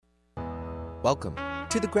Welcome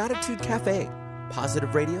to the Gratitude Cafe,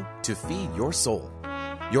 positive radio to feed your soul.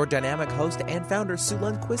 Your dynamic host and founder, Sue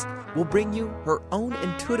Lundquist, will bring you her own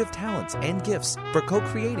intuitive talents and gifts for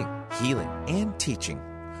co-creating, healing, and teaching.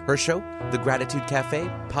 Her show, The Gratitude Cafe,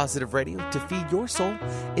 positive radio to feed your soul,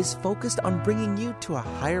 is focused on bringing you to a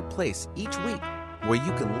higher place each week where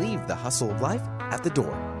you can leave the hustle of life at the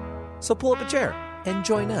door. So pull up a chair and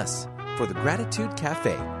join us for The Gratitude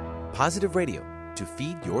Cafe, positive radio to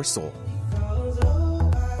feed your soul.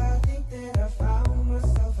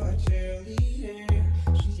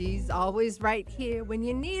 She's always right here when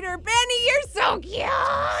you need her. Benny, you're so cute.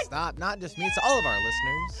 Stop. Not just me, it's all of our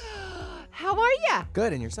listeners. How are you?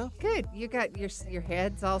 Good, and yourself? Good. You got your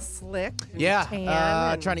head's all slick. Yeah,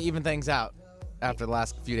 Tan trying to even things out after the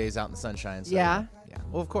last few days out in the sunshine. So, Yeah? Yeah.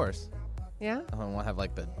 Well, of course. Yeah? I don't want to have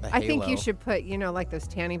like the halo. I think you should put, like those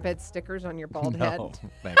tanning bed stickers on your bald head. No,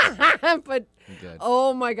 thanks. But, I'm good.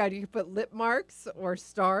 oh my God, you could put lip marks or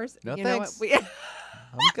stars. No, you thanks. Know what?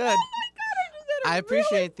 I'm good. I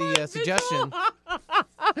appreciate the suggestion.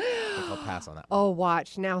 I'll pass on that. Oh,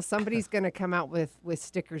 watch. Now somebody's going to come out with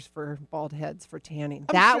stickers for bald heads for tanning.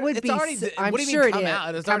 I'm that sure would it's be, already, I'm what do you sure mean come it is.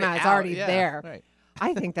 out? It's Come already out. It's out. already Yeah, there. Right.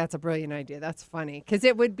 I think that's a brilliant idea. That's funny because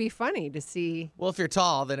it would be funny to see. Well, if you're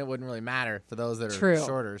tall, then it wouldn't really matter for those that are True.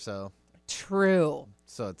 shorter. So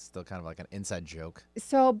it's still kind of like an inside joke.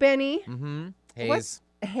 So, Benny. Mm-hmm. Haze.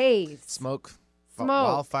 Smoke.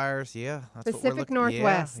 Smoke. Wildfires. Yeah. That's Pacific what we're looking.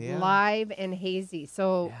 Northwest. Yeah. Live and hazy.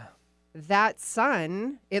 So that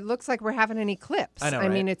sun, it looks like we're having an eclipse. I know, I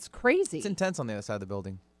mean, right? it's crazy. It's intense on the other side of the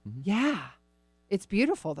building. Mm-hmm. Yeah. It's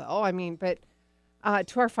beautiful, though. I mean, but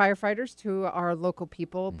to our firefighters, to our local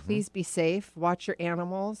people, please be safe. Watch your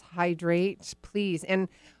animals. Hydrate, please. And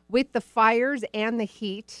with the fires and the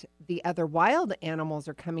heat, the other wild animals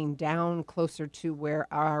are coming down closer to where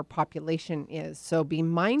our population is. So be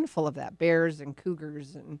mindful of that. Bears and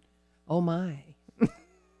cougars and, oh, my.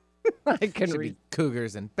 I can Should read. be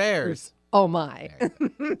cougars and bears. Oh, my.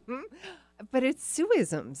 But it's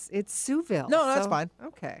Sueisms. It's Sueville. No, that's fine.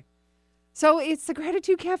 Okay. So it's the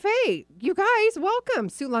Gratitude Cafe. You guys, welcome.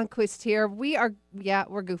 Sue Lundquist here. We're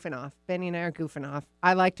goofing off. Benny and I are goofing off.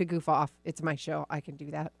 I like to goof off. It's my show. I can do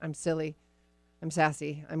that. I'm silly. I'm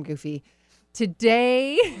sassy. I'm goofy.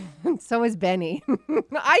 Today, so is Benny.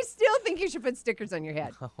 I still think you should put stickers on your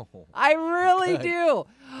head. Oh, I really good. do.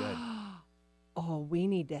 Good. Oh, we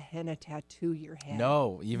need to henna tattoo your head.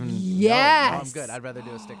 No, even Yes. No, I'm good. I'd rather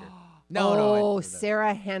do a sticker. No.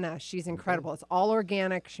 Sarah Henna, she's incredible. It's all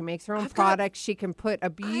organic. She makes her own products. She can put a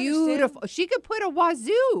beautiful. She could put a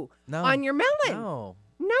wazoo on your melon.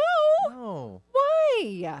 No.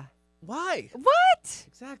 Why? Why? What?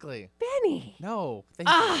 Exactly. Benny. No. Thank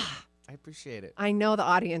you. I appreciate it. I know the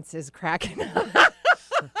audience is cracking up.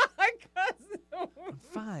 I'm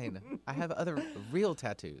fine. I have other real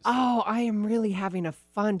tattoos. Oh, I am really having a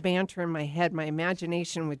fun banter in my head, my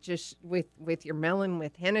imagination with your melon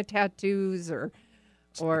with henna tattoos or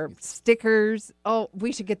stickers. Oh,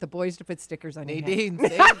 we should get the boys to put stickers on Nadine, your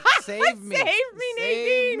head. save me. Save me, Nadine.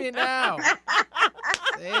 Save me now.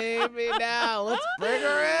 Save me now. Let's bring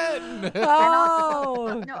her in.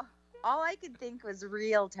 Oh. No, all I could think was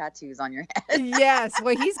real tattoos on your head. Yes.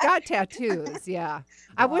 Well, he's got tattoos. Yeah.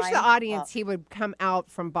 I wish the audience, Well, he would come out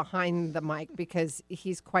from behind the mic because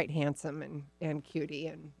he's quite handsome and cutie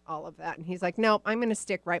and all of that. And he's like, nope, I'm going to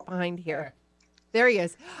stick right behind here. There he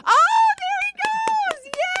is. Oh, there he goes.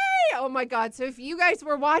 Yay. Oh, my God. So if you guys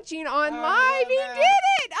were watching on live, he did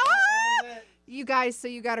it. Oh, you guys, so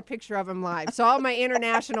you got a picture of him live. So all my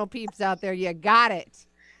international peeps out there, you got it.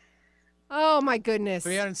 Oh, my goodness.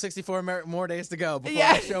 364 more days to go before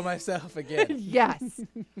Yeah. I show myself again. Yes.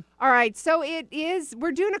 All right. So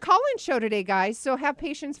we're doing a call-in show today, guys. So have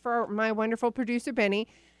patience for my wonderful producer, Benny.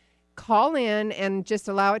 Call in and just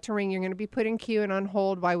allow it to ring. You're going to be put in queue and on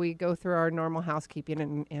hold while we go through our normal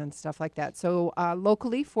housekeeping and stuff like that. So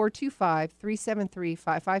locally,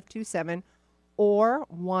 425-373-5527 or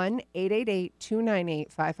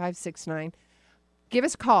 1-888-298-5569. Give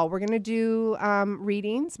us a call. We're going to do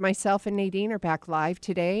readings. Myself and Nadine are back live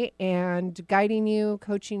today and guiding you,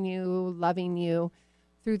 coaching you, loving you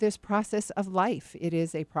through this process of life. It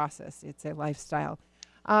is a process. It's a lifestyle.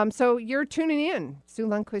 So you're tuning in. Sue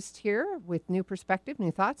Lundquist here with new perspective,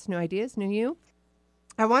 new thoughts, new ideas, new you.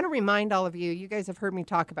 I want to remind all of you, you guys have heard me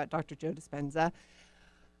talk about Dr. Joe Dispenza.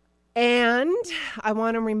 And I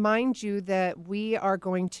want to remind you that we are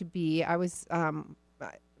going to be,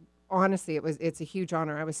 honestly, it's a huge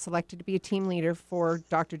honor. I was selected to be a team leader for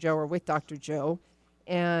Dr. Joe or with Dr. Joe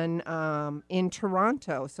and in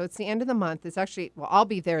Toronto. So it's the end of the month. It's actually, I'll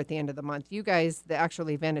be there at the end of the month. You guys, the actual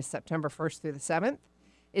event is September 1st through the 7th.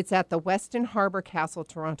 It's at the Westin Harbor Castle,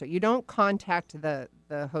 Toronto. You don't contact the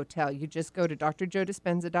hotel. You just go to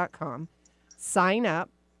drjoedispenza.com, sign up,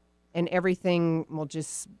 and everything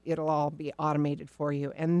it'll all be automated for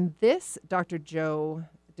you. And this Dr. Joe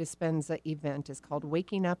Dispenza event is called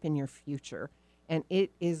Waking Up in Your Future, and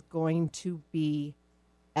it is going to be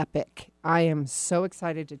epic. I am so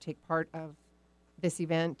excited to take part of this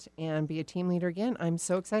event and be a team leader again. I'm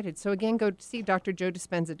so excited. So again, go see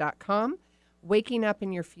drjoedispenza.com. Waking Up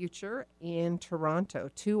in Your Future in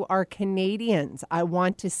Toronto. To our Canadians, I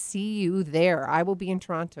want to see you there. I will be in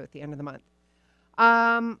Toronto at the end of the month.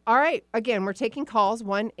 All right. Again, we're taking calls,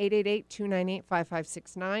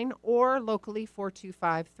 1-888-298-5569 or locally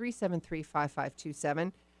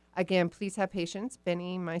 425-373-5527. Again, please have patience.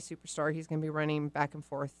 Benny, my superstar, he's going to be running back and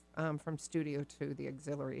forth from studio to the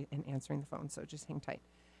auxiliary and answering the phone, so just hang tight.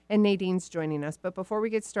 And Nadine's joining us. But before we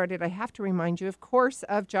get started, I have to remind you, of course,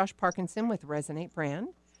 of Josh Parkinson with Resonate Brand.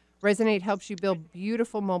 Resonate helps you build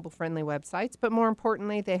beautiful mobile-friendly websites, but more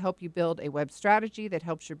importantly, they help you build a web strategy that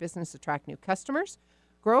helps your business attract new customers,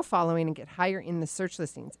 grow following, and get higher in the search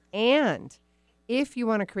listings. And if you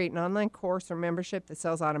want to create an online course or membership that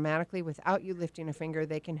sells automatically without you lifting a finger,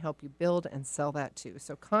 they can help you build and sell that too.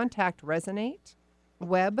 So contact Resonate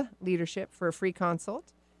Web Leadership for a free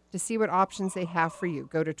consult to see what options they have for you.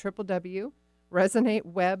 Go to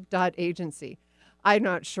www.resonateweb.agency. I'm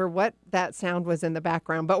not sure what that sound was in the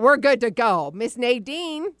background, but we're good to go. Miss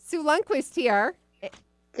Nadine, Sue Lundquist here.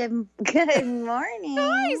 Good morning.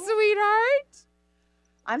 Hi, sweetheart.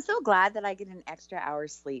 I'm so glad that I get an extra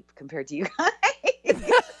hour's sleep compared to you guys. I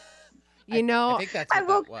think that's what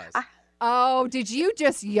that was. Oh, did you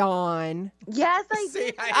just yawn? Yes, I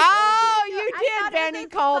did. You did. Benny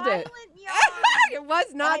called it. It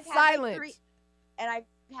was not silent. I've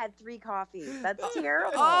had 3 coffees. That's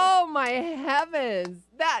terrible. Oh, my heavens.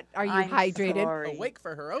 Are you hydrated? Sorry. Awake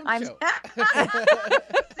for her own show.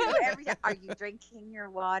 Sue, are you drinking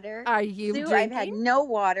your water? Are you Sue, drinking? I've had no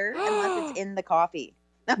water unless it's in the coffee.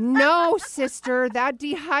 No, sister, that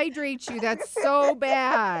dehydrates you. That's so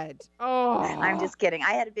bad. Oh, I'm just kidding.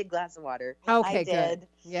 I had a big glass of water. Okay, I did. good.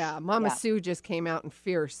 Yeah, Mama Sue just came out in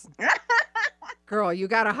fierce. Girl, you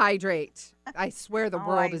got to hydrate. I swear the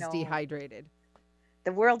world is dehydrated.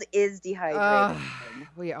 The world is dehydrated.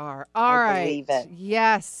 We are. All right. Believe it.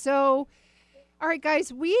 Yes. So, all right,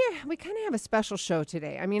 guys, we kind of have a special show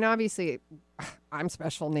today. I mean, obviously, I'm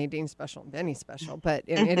special, Nadine's special, Benny's special, but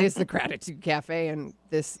it is the Gratitude Cafe, and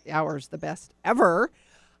this hour is the best ever.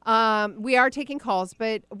 We are taking calls,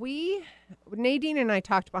 but Nadine and I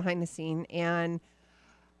talked behind the scene, and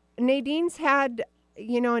Nadine's had,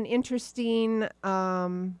 an interesting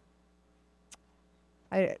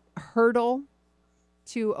hurdle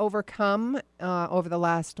to overcome over the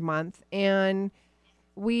last month, and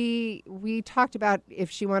we talked about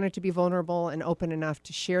if she wanted to be vulnerable and open enough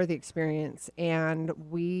to share the experience, and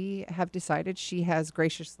we have decided, she has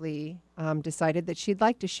graciously decided that she'd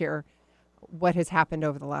like to share what has happened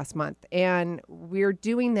over the last month, and we're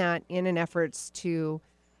doing that in an efforts to,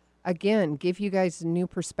 again, give you guys new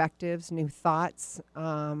perspectives, new thoughts,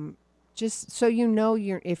 just so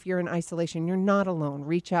if you're in isolation, you're not alone.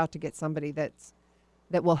 Reach out to get somebody that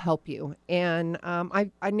will help you. And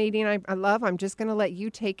Nadine, I'm just going to let you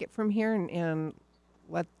take it from here and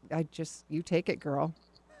you take it, girl.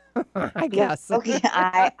 I guess. Okay,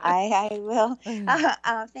 I will.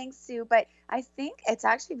 Thanks, Sue. But I think it's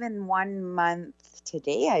actually been 1 month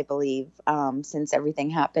today, I believe, since everything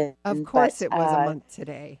happened. Of course, it was a month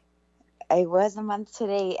today. It was a month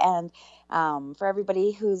today. And for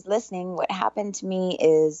everybody who's listening, what happened to me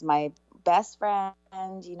is my best friend,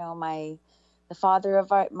 the father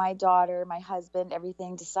of my daughter, my husband,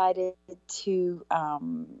 everything, decided to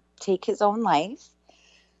take his own life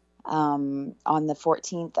on the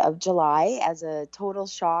 14th of July as a total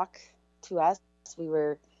shock to us. We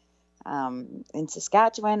were in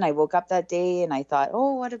Saskatchewan. I woke up that day and I thought,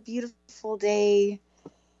 oh, what a beautiful day.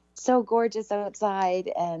 So gorgeous outside.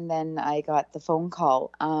 And then I got the phone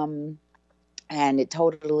call and it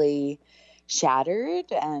totally shattered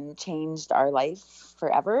and changed our life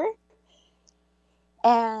forever.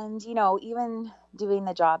 And, even doing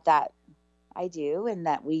the job that I do and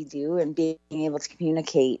that we do and being able to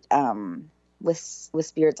communicate with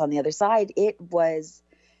spirits on the other side, it was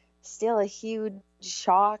still a huge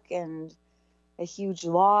shock and a huge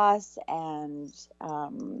loss. And,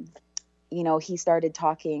 he started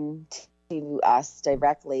talking to us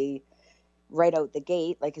directly right out the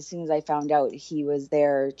gate. Like as soon as I found out, he was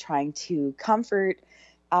there trying to comfort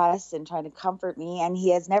us and trying to comfort me, and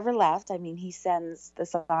he has never left. I mean, he sends the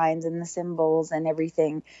signs and the symbols and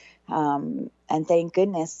everything, and thank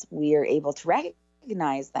goodness we are able to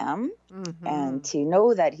recognize them and Mm-hmm. to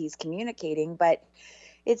know that he's communicating. But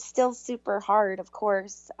it's still super hard, of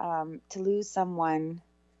course, to lose someone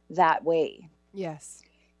that way. Yes.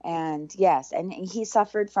 And yes, and he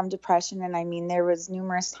suffered from depression. And I mean, there was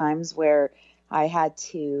numerous times where I had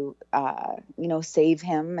to, save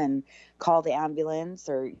him and call the ambulance,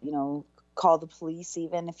 or, call the police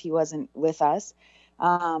even if he wasn't with us,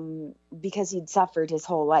 because he'd suffered his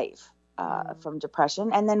whole life from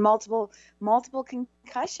depression, and then multiple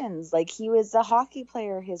concussions. Like, he was a hockey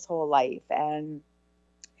player his whole life, and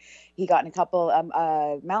he got in a couple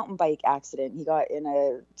mountain bike accident. He got in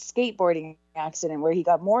a skateboarding accident where he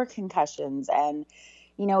got more concussions. And,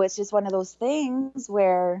 it's just one of those things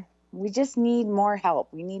where we just need more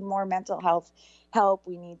help. We need more mental health help.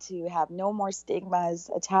 We need to have no more stigmas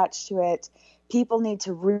attached to it. People need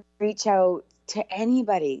to reach out to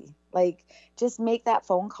anybody. Like, just make that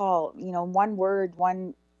phone call. One word,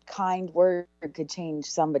 one kind word could change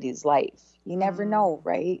somebody's life. You never know,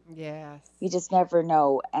 right? Yes. You just never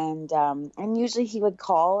know. And usually he would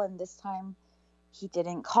call, and this time he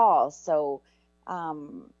didn't call. So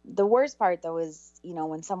the worst part, though, is,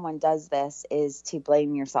 when someone does this, is to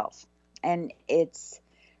blame yourself. And it's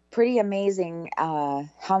pretty amazing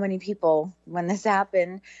how many people, when this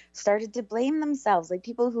happened, started to blame themselves. Like,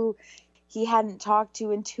 people who he hadn't talked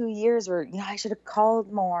to in 2 years, or, I should have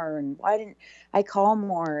called more, and why didn't I call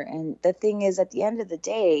more? And the thing is, at the end of the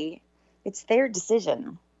day, it's their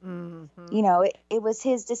decision. Mm-hmm. It was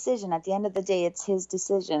his decision. At the end of the day, it's his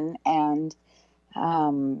decision. And,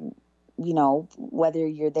 whether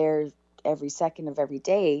you're there every second of every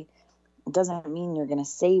day doesn't mean you're going to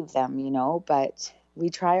save them, but we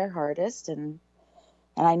try our hardest. And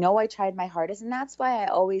I know I tried my hardest. And that's why I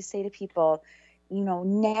always say to people,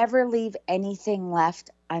 never leave anything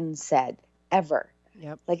left unsaid, ever.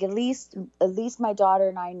 Yep. Like, at least my daughter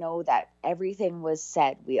and I know that everything was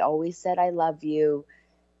said. We always said, I love you.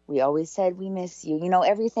 We always said, we miss you.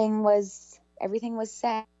 Everything was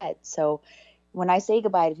said. So when I say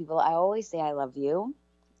goodbye to people, I always say, I love you.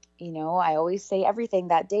 I always say everything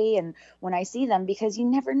that day. And when I see them, because you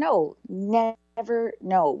never know,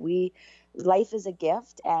 life is a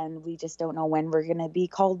gift, and we just don't know when we're going to be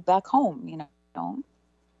called back home,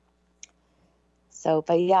 So,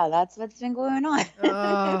 but yeah, that's what's been going on.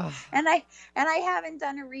 And I haven't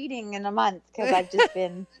done a reading in a month, because I've just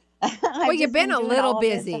been Well, you've been a doing little all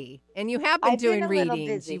this. busy, and you have been I've been doing a little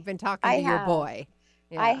readings. busy. You've been talking to your boy.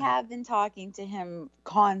 Yeah. I have been talking to him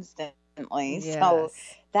constantly. So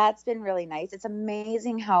Yes. that's been really nice. It's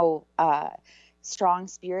amazing how strong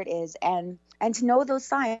spirit is, and to know those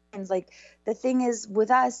signs. Like, the thing is,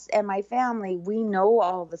 with us and my family, we know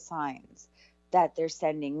all the signs that they're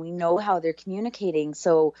sending. We know how they're communicating.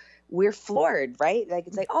 So we're floored, right? Like,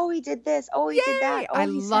 it's like, oh, he did this. Oh, he did that. Yay! Oh, I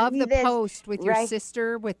he sent love me the this. post with your Right.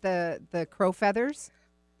 sister with the crow feathers.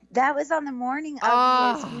 That was on the morning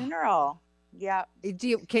of his Oh. funeral. Yeah.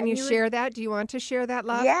 Can you And share that? Do you want to share that,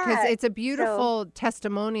 love? Because yeah. it's a So, beautiful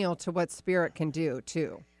testimonial to what spirit can do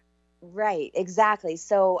too. right, exactly.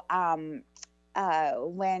 So,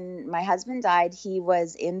 when my husband died, he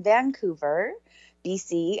was in Vancouver,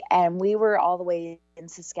 BC, and we were all the way in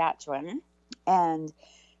Saskatchewan. And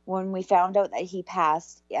when we found out that he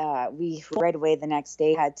passed, we right away the next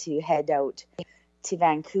day had to head out to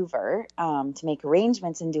Vancouver to make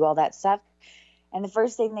arrangements and do all that stuff. And the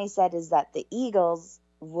first thing they said is that the Eagles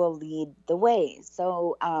will lead the way.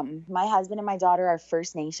 So my husband and my daughter are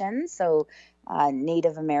First Nations, so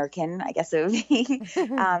Native American, I guess it would be.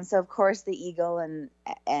 So of course the eagle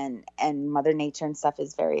and Mother Nature and stuff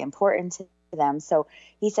is very important to them. So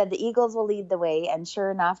he said the Eagles will lead the way, and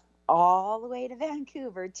sure enough, all the way to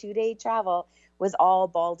Vancouver, 2-day travel, was all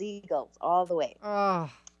bald eagles all the way.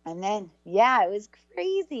 Oh, And then, yeah, it was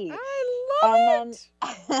crazy. I And love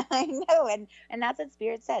then it. I know, and that's what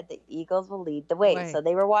Spirit said. The Eagles will lead the way. So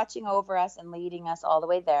they were watching over us and leading us all the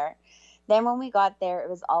way there. Then when we got there, it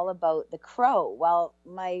was all about the crow. Well,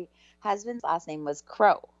 my husband's last name was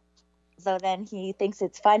Crow. So then he thinks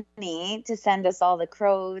it's funny to send us all the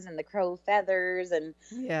crows and the crow feathers and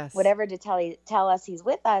Yes. whatever to tell us he's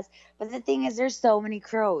with us. But the thing is, there's so many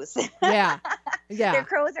crows. Yeah. Yeah. The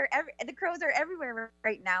crows are everywhere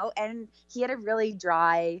right now. And he had a really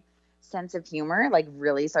dry sense of humor, like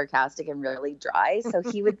really sarcastic and really dry. So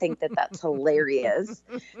he would think that that's hilarious.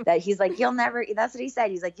 That he's like, that's what he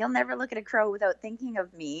said. He's like, you'll never look at a crow without thinking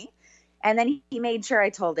of me. And then he made sure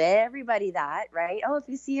I told everybody that, right? Oh, if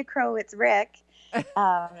you see a crow, it's Rick.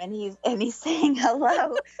 And he's saying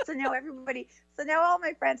hello. So now all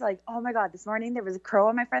my friends are like, oh my God, this morning there was a crow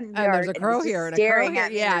in my front yard. There's a crow here and a crow here.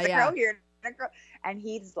 Yeah, there's a crow here and a crow. And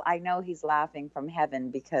I know he's laughing from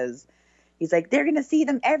heaven, because he's like, they're going to see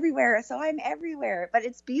them everywhere. So I'm everywhere. But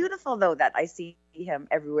it's beautiful, though, that I see him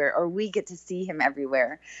everywhere, or we get to see him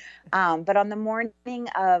everywhere. But on the morning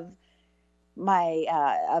of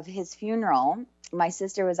his funeral, my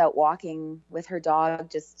sister was out walking with her dog,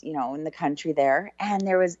 just, in the country there. And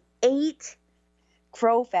there was 8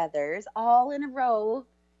 crow feathers all in a row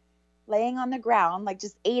laying on the ground, like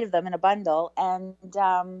just 8 of them in a bundle. And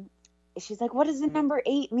she's like, what does the number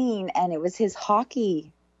 8 mean? And it was his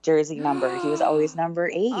hockey jersey number. He was always number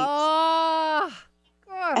 8. Oh,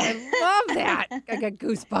 God, I love that. I got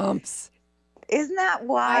goosebumps. Isn't that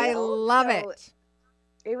wild? I love it.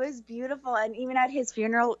 It was beautiful. And even at his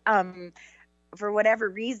funeral, for whatever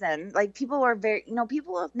reason, like people are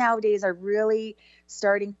people nowadays are really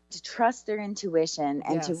starting to trust their intuition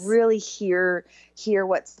and to really hear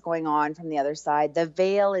what's going on from the other side. The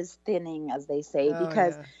veil is thinning, as they say,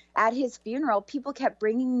 because at his funeral, people kept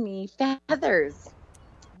bringing me feathers.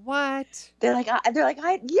 What? They're like, I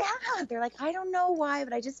don't know why,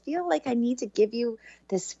 but I just feel like I need to give you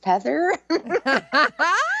this feather.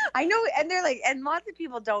 I know. And they're like, and lots of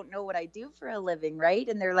people don't know what I do for a living, right?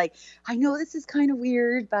 And they're like, I know this is kind of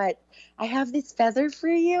weird, but I have this feather for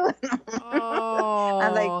you. Oh.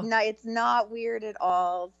 I'm like, no, it's not weird at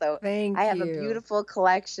all. So I have a beautiful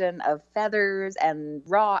collection of feathers and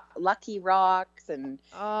lucky rocks and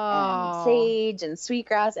sage and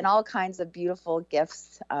sweetgrass and all kinds of beautiful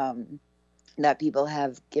gifts that people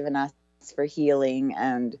have given us for healing.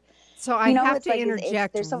 And so I have to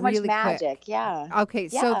interject. There's so really much magic. Quick. Yeah. Okay.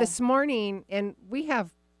 Yeah. So this morning, and we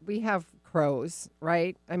have crows,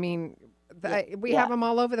 right? I mean, we have them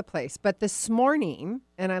all over the place. But this morning,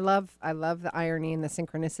 and I love the irony and the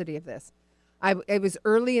synchronicity of this. It was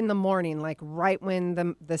early in the morning, like right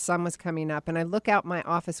when the sun was coming up, and I look out my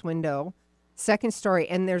office window, second story,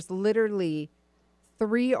 and there's literally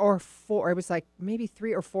 3 or 4. It was like maybe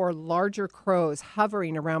 3 or 4 larger crows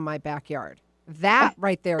hovering around my backyard. That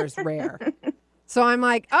right there is rare. So I'm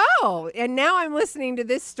like, oh, and now I'm listening to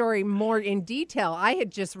this story more in detail. I had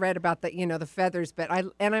just read about the feathers, but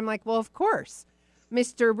I'm like, well, of course.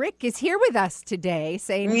 Mr. Rick is here with us today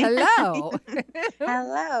saying hello.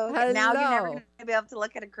 Hello. Now you're never going to be able to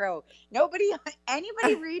look at a crow.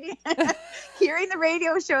 Anybody hearing the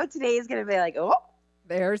radio show today is going to be like, oh.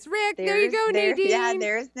 There's Rick. There you go, Nadine. Yeah,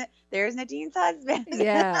 there's Nadine's husband.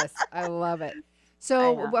 Yes, I love it.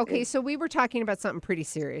 So, okay, so we were talking about something pretty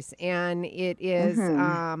serious, and it is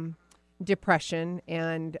depression,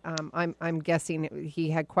 and I'm guessing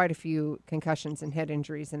he had quite a few concussions and head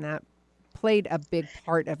injuries, and that played a big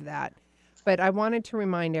part of that. But I wanted to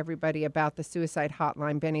remind everybody about the suicide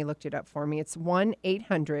hotline. Benny looked it up for me. It's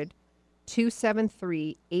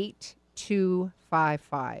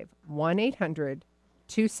 1-800-273-8255.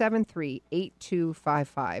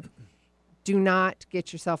 1-800-273-8255. Do not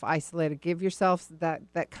get yourself isolated. Give yourself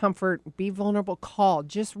that comfort. Be vulnerable. Call.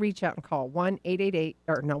 Just reach out and call.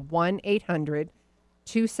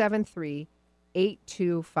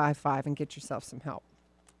 1-888-273-8255 and get yourself some help.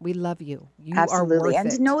 We love you. You Absolutely. are worth and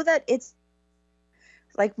it. And to know that it's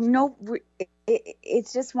like,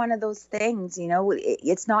 it's just one of those things,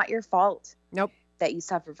 it's not your fault. Nope. That you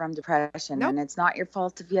suffer from depression. Nope. And it's not your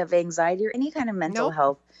fault if you have anxiety or any kind of mental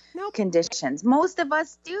health conditions. Most of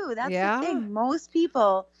us do. That's the thing. Most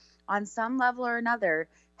people on some level or another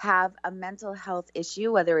have a mental health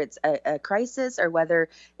issue, whether it's a crisis or whether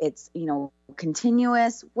it's,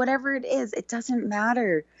 continuous, whatever it is, it doesn't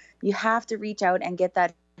matter. You have to reach out and get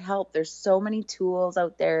that help. There's so many tools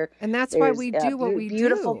out there. And that's why we do what we do.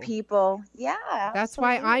 Beautiful people. Yeah. That's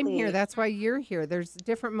why I'm here. That's why you're here. There's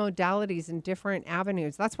different modalities and different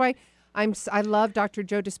avenues. That's why I love Dr.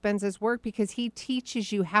 Joe Dispenza's work, because he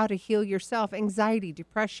teaches you how to heal yourself. Anxiety,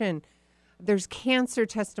 depression. There's cancer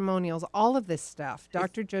testimonials, all of this stuff.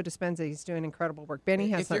 Dr. Joe Dispenza, he's doing incredible work. Benny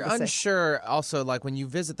has something to say. If you're unsure, also, like when you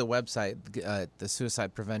visit the website, the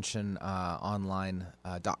suicide prevention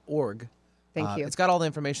online.org, Thank you. It's got all the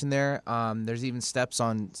information there. There's even steps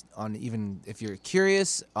on even if you're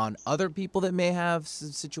curious on other people that may have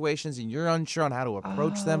situations and you're unsure on how to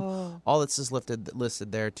approach them. All this is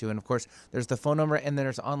listed there too. And of course, there's the phone number and then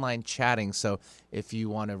there's online chatting. So if you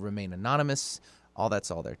want to remain anonymous, all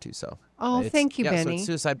that's all there too. So thank you, Benny.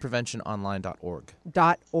 So it's suicidepreventiononline.org.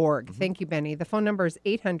 .org. Mm-hmm. Thank you, Benny. The phone number is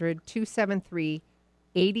 800-273-8255.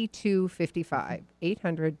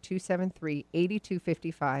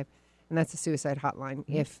 800-273-8255. And that's a suicide hotline.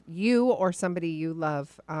 Mm-hmm. If you or somebody you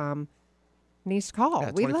love needs to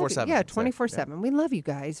call, we love you. Yeah, 24/7. We love you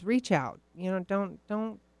guys. Reach out.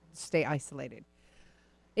 Don't stay isolated.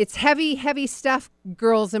 It's heavy, heavy stuff,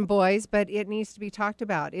 girls and boys, but it needs to be talked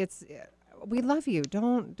about. we love you.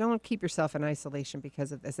 Don't keep yourself in isolation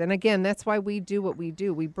because of this. And again, that's why we do what we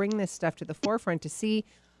do. We bring this stuff to the forefront to see,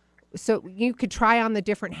 so you could try on the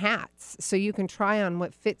different hats, so you can try on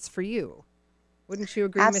what fits for you. Wouldn't you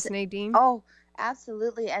agree, Miss Nadine? Oh,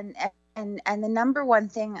 absolutely. And the number one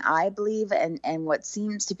thing I believe, and what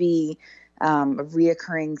seems to be a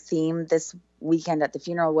reoccurring theme this weekend at the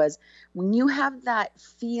funeral, was when you have that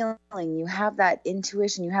feeling, you have that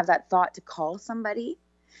intuition, you have that thought to call somebody,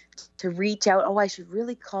 to reach out. Oh, I should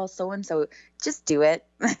really call so and so. Just do it.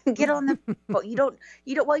 Get on the phone. You don't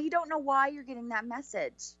know why you're getting that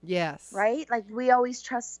message. Yes. Right? Like, we always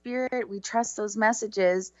trust spirit. We trust those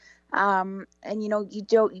messages. And you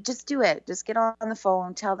just do it. Just get on the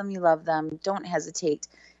phone, tell them you love them. Don't hesitate.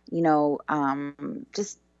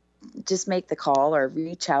 Just make the call or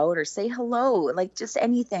reach out or say hello, like just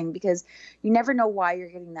anything, because you never know why you're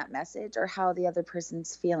getting that message or how the other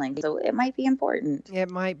person's feeling. So it might be important.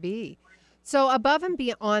 It might be. So above and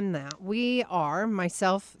beyond that, we are,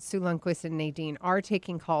 myself, Sue Lundquist, and Nadine, are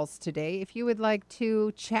taking calls today. If you would like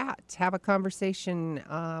to chat, have a conversation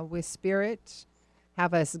with Spirit,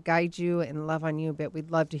 have us guide you and love on you a bit,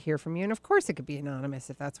 we'd love to hear from you. And of course, it could be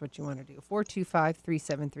anonymous if that's what you want to do.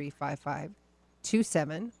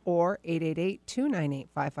 425-373-5527 or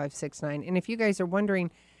 888-298-5569. And if you guys are wondering,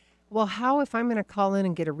 well, how if I'm going to call in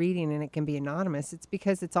and get a reading and it can be anonymous? It's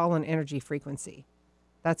because it's all an energy frequency.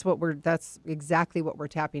 That's exactly what we're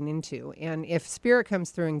tapping into. And if Spirit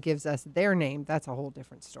comes through and gives us their name, that's a whole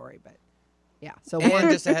different story. But yeah. So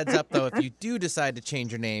and just a heads up, though, if you do decide to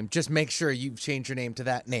change your name, just make sure you change your name to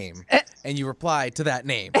that name and you reply to that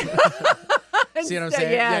name. See what I'm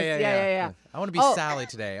saying? Yeah. I want to be Sally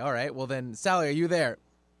today. All right. Well, then, Sally, are you there?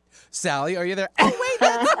 Sally, are you there? Oh, wait,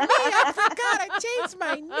 that's me. I forgot. I changed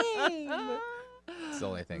my name. It's the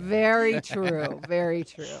only thing. Very true. Very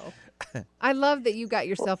true. I love that you got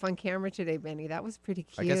yourself on camera today, Benny. That was pretty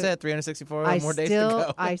cute. Like I said, 364 more days to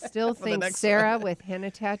go. I still think Sarah with henna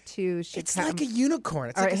tattoos should It's like a unicorn.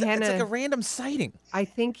 It's like a random sighting. I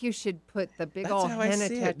think you should put the big old henna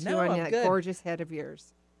tattoo on that gorgeous head of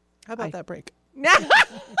yours. How about that break?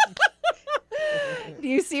 Do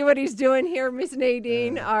you see what he's doing here, Miss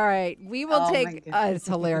Nadine? All right. We will take... it's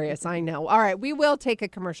hilarious. I know. All right. We will take a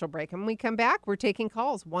commercial break. And when we come back, we're taking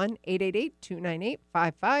calls.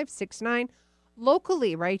 1-888-298-5569.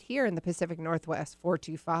 Locally, right here in the Pacific Northwest.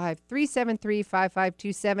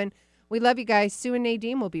 425-373-5527. We love you guys. Sue and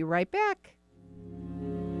Nadine will be right back.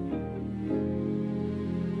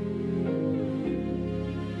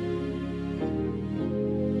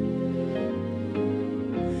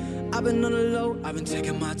 I've been on the low, I've been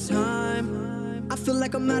taking my time. I feel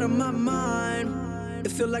like I'm out of my mind.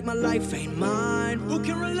 It feel like my life ain't mine. Who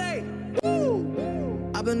can relate?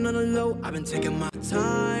 Woo! I've been on the low, I've been taking my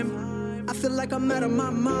time. I feel like I'm out of my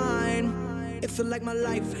mind. It feel like my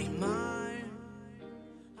life ain't mine.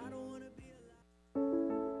 I don't wanna be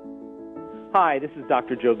alive. Hi, this is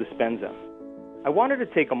Dr. Joe Dispenza. I wanted to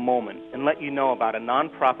take a moment and let you know about a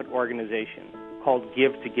nonprofit organization called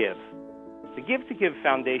Give to Give. The Give to Give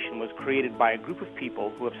Foundation was created by a group of people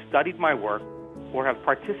who have studied my work or have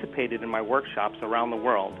participated in my workshops around the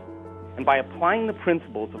world. And by applying the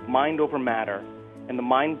principles of mind over matter and the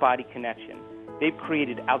mind-body connection, they've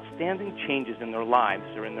created outstanding changes in their lives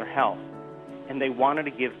or in their health, and they wanted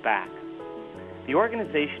to give back. The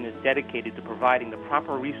organization is dedicated to providing the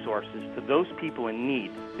proper resources to those people in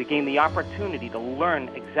need to gain the opportunity to learn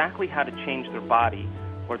exactly how to change their body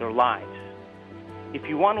or their lives. If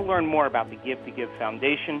you want to learn more about the Give to Give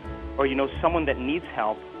Foundation, or you know someone that needs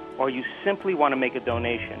help, or you simply want to make a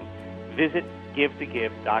donation, visit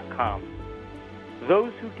givetogive.com.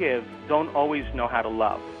 Those who give don't always know how to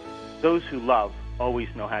love. Those who love always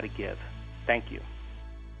know how to give. Thank you.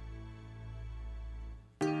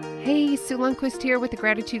 Hey, Sue Lundquist here with the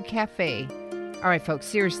Gratitude Cafe. All right, folks,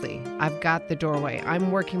 seriously, I've got the doorway.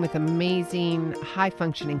 I'm working with amazing,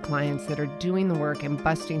 high-functioning clients that are doing the work and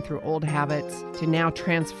busting through old habits to now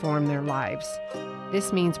transform their lives.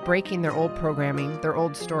 This means breaking their old programming, their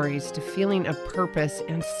old stories, to feeling a purpose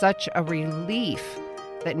and such a relief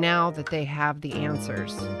that now that they have the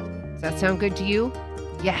answers. Does that sound good to you?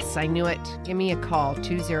 Yes, I knew it. Give me a call,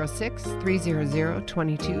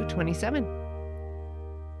 206-300-2227.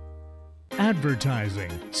 Advertising,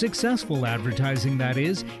 successful advertising that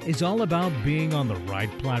is all about being on the right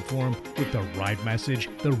platform with the right message,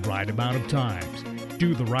 the right amount of times.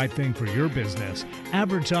 Do the right thing for your business.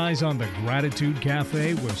 Advertise on the Gratitude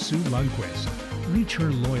Cafe with Sue Lundquist. Reach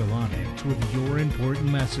her loyal audience with your important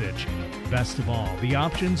message. Best of all, the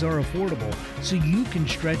options are affordable, so you can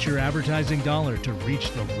stretch your advertising dollar to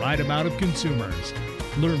reach the right amount of consumers.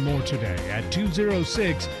 Learn more today at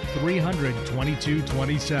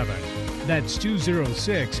 206-300-2227. That's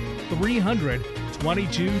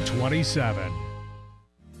 206-300-2227.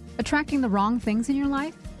 Attracting the wrong things in your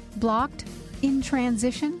life? Blocked? In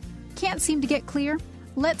transition? Can't seem to get clear?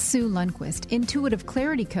 Let Sue Lundquist, Intuitive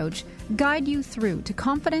Clarity Coach, guide you through to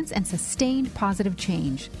confidence and sustained positive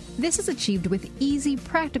change. This is achieved with easy,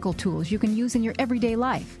 practical tools you can use in your everyday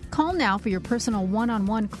life. Call now for your personal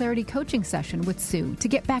one-on-one clarity coaching session with Sue to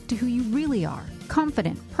get back to who you really are,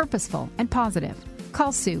 confident, purposeful, and positive.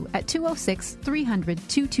 Call Sue at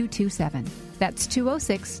 206-300-2227. That's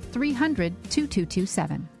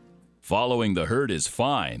 206-300-2227. Following the herd is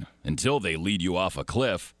fine until they lead you off a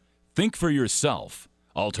cliff. Think for yourself.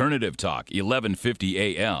 Alternative Talk, 1150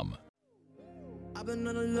 AM. I've been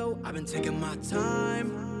on the low, I've been taking my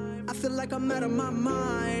time. I feel like I'm out of my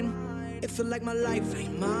mind. It feel like my life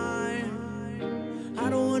ain't mine. I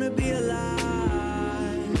don't wanna be alive.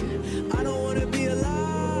 I don't wanna be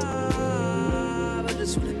alive. I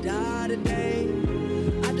just wanna die today.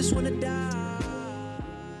 I just wanna die.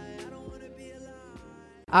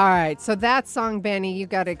 All right, so that song, Benny, you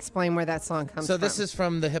got to explain where that song comes from. So this is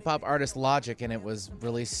from the hip-hop artist Logic, and it was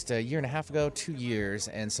released a year and a half ago, 2 years,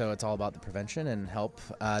 and so it's all about the prevention and help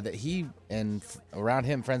that he and around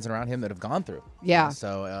him, friends around him that have gone through. Yeah,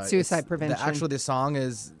 so suicide prevention. Actually, this song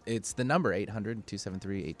it's the number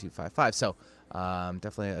 800-273-8255. So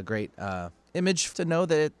definitely a great image to know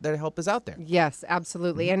that help is out there. Yes,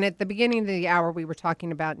 absolutely. And at the beginning of the hour, we were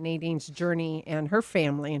talking about Nadine's journey and her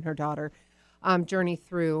family and her daughter. Journey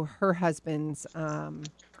through her husband's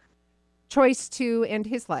choice to end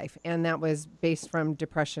his life. And that was based from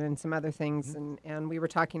depression and some other things. And we were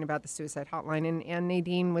talking about the suicide hotline. And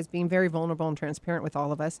Nadine was being very vulnerable and transparent with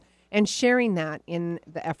all of us and sharing that in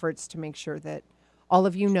the efforts to make sure that all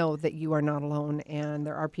of you know that you are not alone and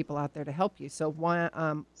there are people out there to help you. So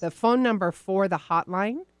the phone number for the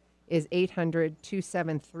hotline is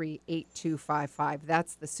 800-273-8255.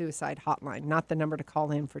 That's the suicide hotline, not the number to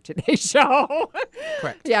call in for today's show.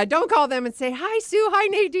 Correct. Yeah, don't call them and say, hi, Sue, hi,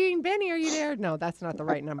 Nadine, Benny, are you there? No, that's not the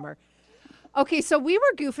right number. Okay, so we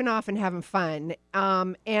were goofing off and having fun.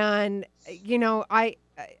 And, you know, I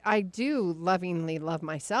do lovingly love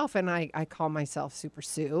myself, and I call myself Super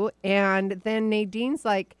Sue. And then Nadine's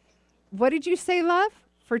like, what did you say, love,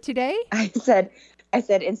 for today? I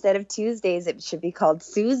said, instead of Tuesdays, it should be called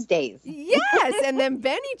Tuesdays. Yes. And then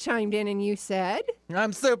Benny chimed in and you said,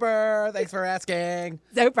 I'm super. Thanks for asking.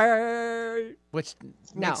 Super. Which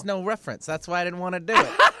makes no reference. That's why I didn't want to do it. But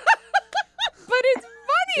it's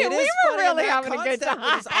funny. We were really having a good time.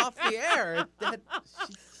 It was off the air.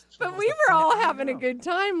 But we were all having a good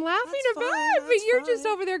time laughing about it. But you're just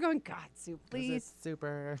over there going, God, Sue, please.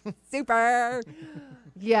 Super. Super.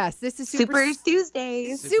 Yes, this is Super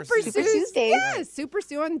Tuesdays. Super Tuesdays. Yes, Super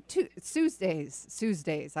Sue on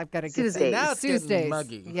Tuesdays. I've got to get Tuesdays. Now it's getting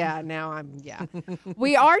muggy. Yeah,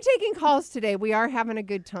 we are taking calls today. We are having a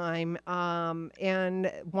good time.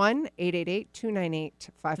 And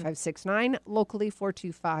 1-888-298-5569, locally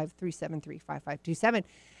 425-373-5527.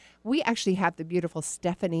 We actually have the beautiful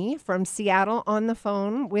Stephanie from Seattle on the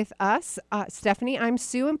phone with us. Stephanie, I'm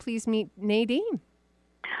Sue, and please meet Nadine.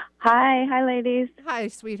 Hi, ladies. Hi,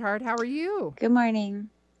 sweetheart. How are you? Good morning.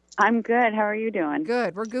 I'm good. How are you doing?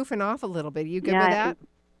 Good. We're goofing off a little bit. Are you good with that?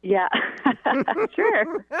 Yeah,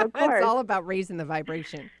 sure. Of course. It's all about raising the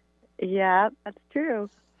vibration. Yeah, that's true.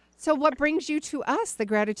 So what brings you to us, the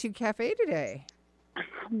Gratitude Cafe, today?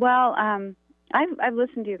 Well, I've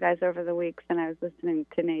listened to you guys over the weeks, and I was listening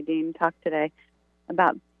to Nadine talk today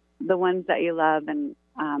about the ones that you love, and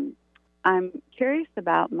I'm curious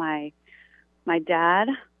about my dad,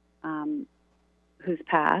 who's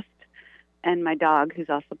passed, and my dog, who's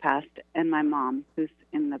also passed, and my mom, who's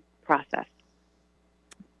in the process.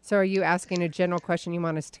 So are you asking a general question you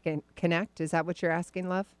want us to connect? Is that what you're asking,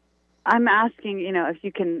 love? I'm asking, if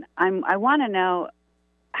you can, I want to know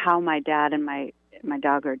how my dad and my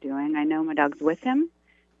dog are doing. I know my dog's with him,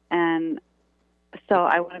 and so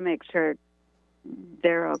I want to make sure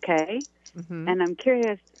they're okay. Mm-hmm. And I'm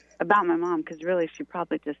curious about my mom, because really she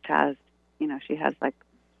probably just has, she has like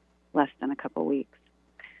less than a couple weeks.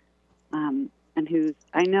 And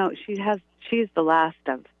I know she's the last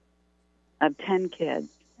of 10 kids,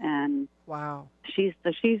 and wow, she's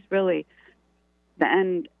really the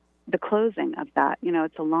end, the closing of that.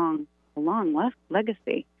 It's a long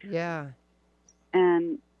legacy. Yeah.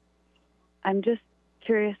 And I'm just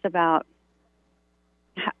curious about,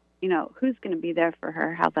 who's going to be there for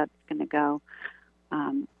her, how that's going to go,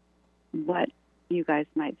 what you guys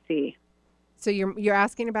might see. So you're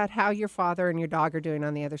asking about how your father and your dog are doing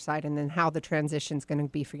on the other side, and then how the transition's going to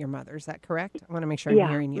be for your mother. Is that correct? I want to make sure I'm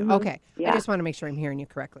hearing you. Okay. I just want to make sure I'm hearing you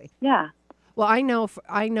correctly. Yeah. Well, I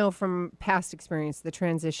know from past experience the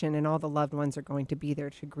transition and all the loved ones are going to be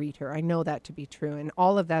there to greet her. I know that to be true, and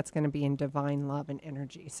all of that's going to be in divine love and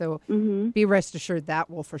energy. So be rest assured that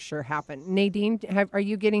will for sure happen. Nadine, are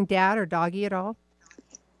you getting dad or doggy at all?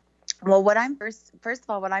 Well, what I'm first of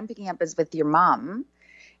all, what I'm picking up is with your mom.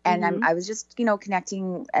 And I was just,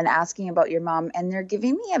 connecting and asking about your mom, and they're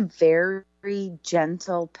giving me a very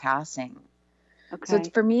gentle passing. Okay. So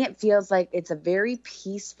for me, it feels like it's very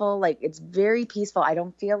peaceful. I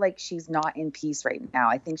don't feel like she's not in peace right now.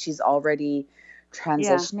 I think she's already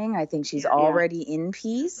transitioning. I think she's already in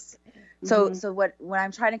peace. So when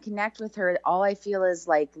I'm trying to connect with her, all I feel is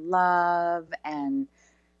like love and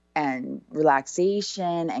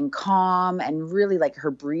relaxation and calm, and really like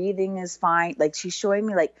her breathing is fine. Like she's showing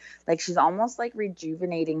me like she's almost like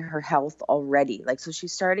rejuvenating her health already. Like, so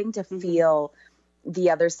she's starting to feel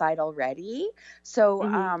the other side already.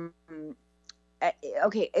 So,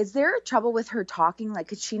 okay. Is there trouble with her talking? Like,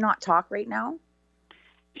 could she not talk right now?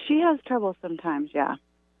 She has trouble sometimes. Yeah.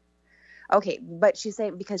 Okay. But she's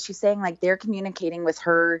saying like they're communicating with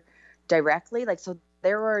her directly. Like, so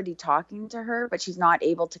they're already talking to her, but she's not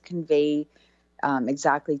able to convey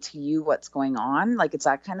exactly to you what's going on. Like, it's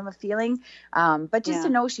that kind of a feeling. But just to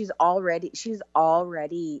know she's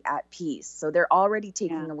already at peace. So they're already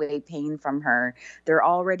taking away pain from her. They're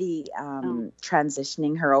already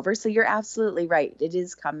transitioning her over. So you're absolutely right. It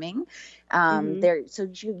is coming. So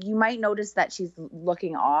you might notice that she's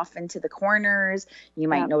looking off into the corners. You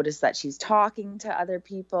might notice that she's talking to other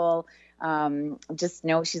people. Just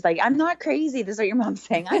know she's like, I'm not crazy. This is what your mom's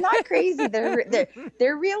saying. I'm not crazy.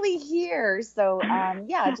 They're really here. So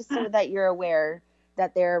just so that you're aware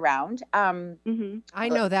that they're around. I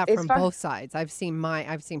know that from both sides. I've seen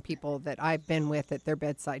people that I've been with at their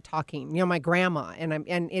bedside talking. My grandma,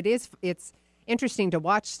 and it's interesting to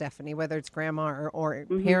watch, Stephanie, whether it's grandma or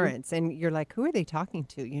parents, and you're like, who are they talking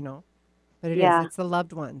to? But it's the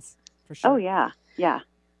loved ones for sure. Oh yeah, yeah.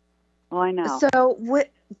 Well, I know. So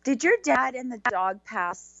did your dad and the dog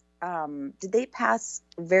pass? Did they pass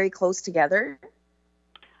very close together?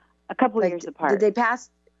 A couple years apart. Did they pass?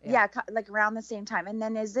 Yeah, like around the same time. And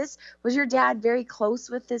then was your dad very close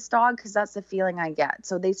with this dog? Because that's the feeling I get.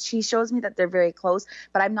 So she shows me that they're very close,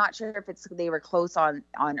 but I'm not sure if they were close on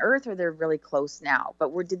Earth or they're really close now.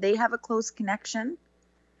 But did they have a close connection?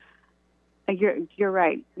 You're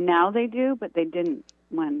right. Now they do, but they didn't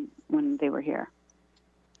when they were here.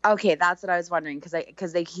 Okay, that's what I was wondering,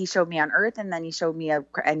 because he showed me on Earth, and then he showed me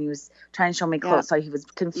and he was trying to show me close, so he was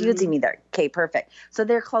confusing me there. Okay, perfect. So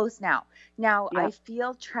they're close now. Now I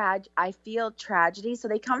feel tragedy. So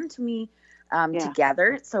they come to me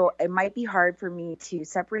together. So it might be hard for me to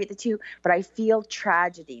separate the two, but I feel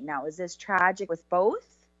tragedy. Now, is this tragic with both,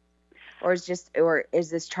 or is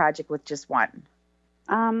this tragic with just one?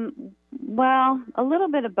 Well, a little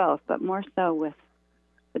bit of both, but more so with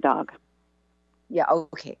the dog. Yeah.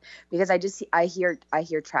 Okay. Because I hear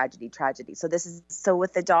tragedy. So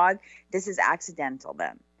with the dog, this is accidental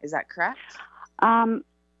then. Is that correct?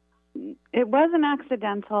 It wasn't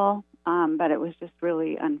accidental, but it was just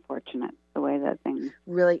really unfortunate the way that things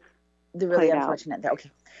really unfortunate. Out.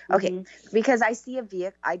 Okay. Okay. Because I see a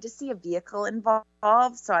vehicle. I just see a vehicle involved.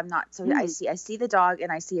 So I'm not. So I see the dog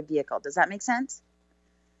and I see a vehicle. Does that make sense?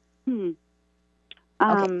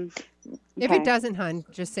 Okay. If it doesn't, hon,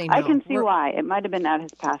 just say no. I can see why. It might have been at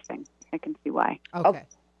his passing. I can see why. Okay.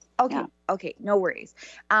 Okay. Yeah. Okay. No worries.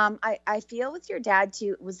 I feel with your dad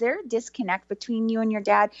too. Was there a disconnect between you and your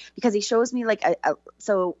dad? Because he shows me like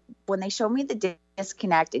so when they show me the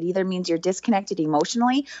disconnect, it either means you're disconnected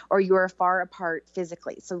emotionally or you are far apart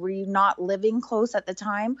physically. So were you not living close at the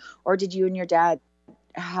time, or did you and your dad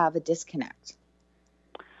have a disconnect?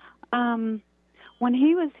 When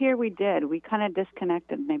he was here, we did. We kind of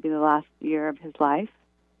disconnected maybe the last year of his life.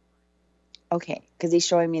 Okay, because he's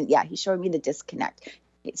showing me the disconnect.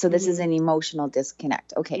 So this is an emotional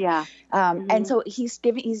disconnect. Okay. Yeah. And so he's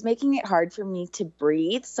making it hard for me to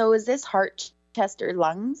breathe. So is this heart, chest, or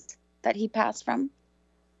lungs that he passed from?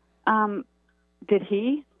 Did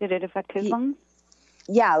it affect his lungs?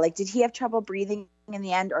 Yeah. Like, did he have trouble breathing in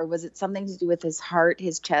the end, or was it something to do with his heart,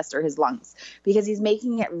 his chest, or his lungs? Because he's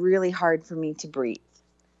making it really hard for me to breathe.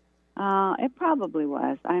 It probably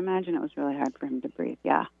was. I imagine it was really hard for him to breathe.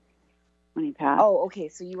 Yeah. When he passed. Oh, okay.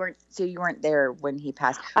 So you weren't there when he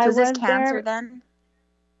passed. So was this cancer then?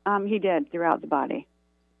 He did throughout the body.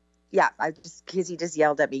 Yeah, because he just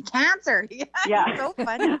yelled at me, cancer. Yeah. It's so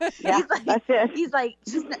funny. Yeah, that's it.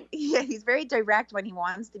 He's very direct when he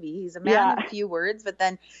wants to be. He's a man of few words, but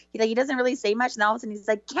then he doesn't really say much. And all of a sudden he's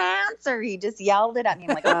like, cancer. He just yelled it at me.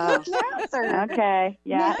 I'm like, okay, cancer. Okay.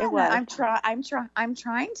 Yeah, Man, it was. I'm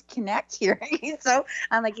trying to connect here. So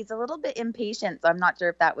I'm like, he's a little bit impatient. So I'm not sure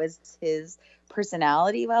if that was his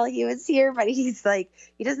personality while he was here, but he's like,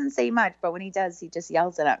 he doesn't say much, but when he does, he just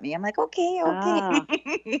yells it at me. I'm like, okay.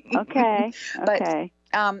 Okay. But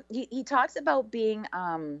he talks about being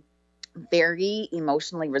very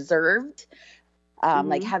emotionally reserved,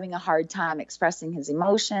 like having a hard time expressing his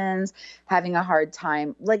emotions, having a hard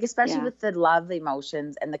time, like especially with the love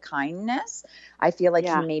emotions and the kindness. I feel like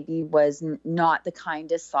he maybe was not the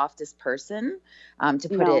kindest, softest person, to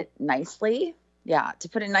put it nicely. Yeah, to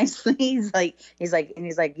put it nicely, he's like,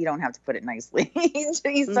 you don't have to put it nicely. He's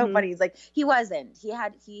so funny. He's like, he wasn't. He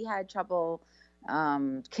had trouble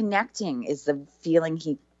connecting. Is the feeling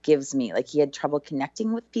he gives me. Like he had trouble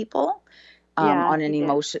connecting with people on an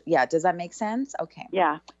emotion. Yeah, does that make sense? Okay.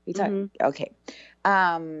 Yeah. Okay.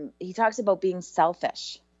 He talks about being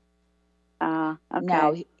selfish. Okay.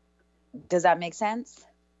 Now, does that make sense?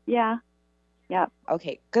 Yeah. Yeah.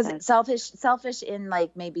 Okay. Because selfish in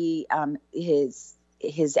like maybe his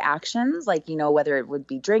actions, like, whether it would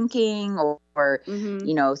be drinking or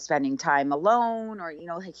spending time alone, or,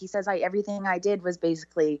 like he says, everything I did was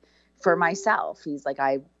basically for myself. He's like,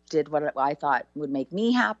 I did what I thought would make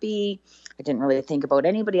me happy. I didn't really think about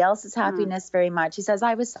anybody else's happiness very much. He says,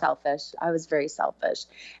 I was selfish. I was very selfish.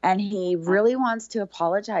 And he really wants to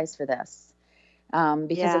apologize for this.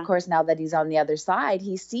 Because of course, now that he's on the other side,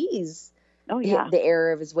 he sees the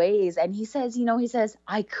error of his ways. And he says,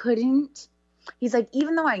 I couldn't, he's like,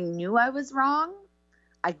 even though I knew I was wrong,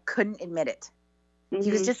 I couldn't admit it.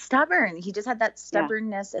 He was just stubborn. He just had that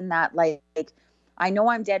stubbornness and that like, I know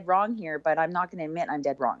I'm dead wrong here, but I'm not going to admit I'm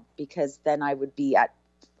dead wrong, because then I would be at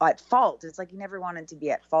fault. It's like he never wanted to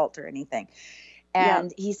be at fault or anything.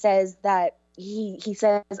 And he says that he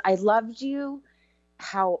says, I loved you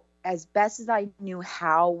as best as I knew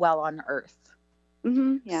how, well on earth.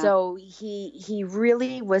 So he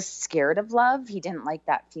really was scared of love. He didn't like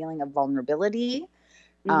that feeling of vulnerability.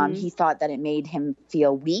 He thought that it made him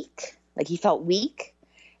feel weak. Like he felt weak.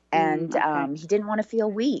 And he didn't want to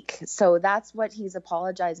feel weak. So that's what he's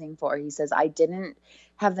apologizing for. He says, I didn't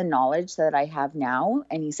have the knowledge that I have now.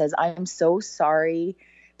 And he says, I'm so sorry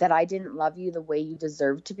that I didn't love you the way you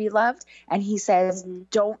deserve to be loved. And he says,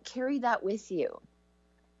 don't carry that with you.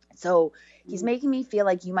 So he's making me feel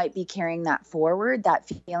like you might be carrying that forward, that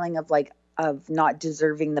feeling of not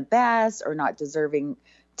deserving the best, or not deserving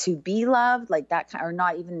to be loved, like that, or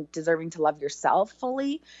not even deserving to love yourself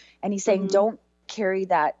fully. And he's saying, don't carry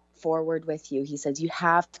that forward with you. He says you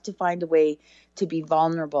have to find a way to be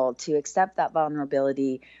vulnerable, to accept that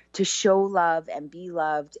vulnerability, to show love and be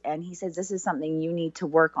loved. And he says this is something you need to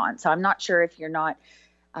work on. So I'm not sure if you're not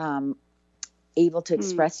able to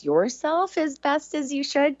express yourself as best as you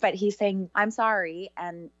should, but he's saying, I'm sorry,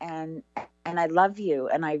 and I love you,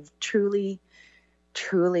 and I truly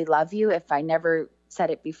love you. If I never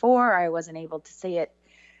said it before, I wasn't able to say it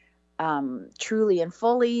truly and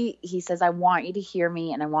fully. He says, I want you to hear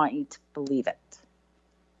me, and I want you to believe it.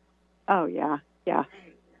 Oh yeah.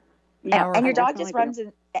 And your dog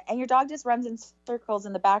just runs in circles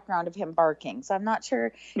in the background of him barking. So I'm not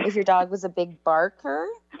sure if your dog was a big barker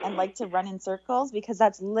and liked to run in circles, because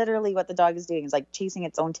that's literally what the dog is doing. It's like chasing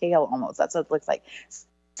its own tail almost. That's what it looks like.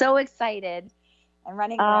 So excited and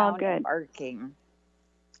running around and barking.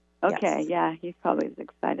 Okay, yeah, he's probably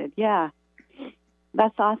excited. Yeah,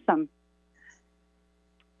 that's awesome.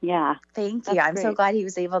 Yeah. Thank you. I'm so glad he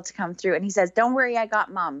was able to come through. And he says, don't worry, I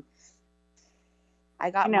got Mom. I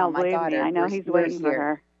got Mom. I got her. I know he's waiting for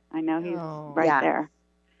her. I know he's right there.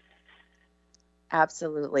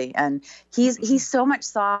 Absolutely. And he's so much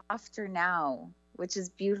softer now, which is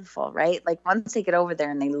beautiful, right? Like once they get over there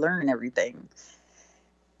and they learn everything,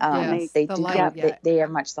 they are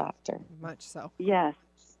much softer. Much so. Yes.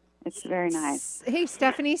 It's very nice. Hey,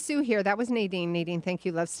 Stephanie Sue here. That was Nadine. Nadine, thank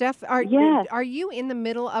you, love. Steph, are you in the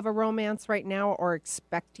middle of a romance right now, or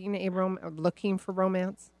expecting looking for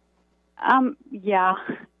romance? Yeah,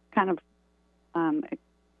 kind of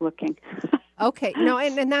looking. Okay. No,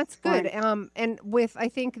 and that's good. And with, I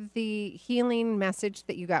think, the healing message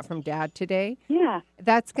that you got from Dad today,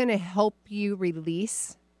 that's going to help you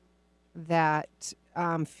release that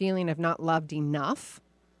feeling of not loved enough.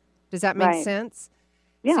 Does that make sense?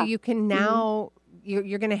 Yeah. So you can now,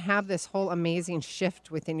 you're going to have this whole amazing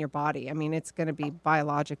shift within your body. I mean, it's going to be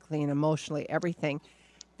biologically and emotionally everything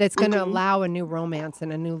that's going to allow a new romance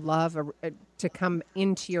and a new love to come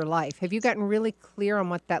into your life. Have you gotten really clear on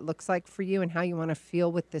what that looks like for you and how you want to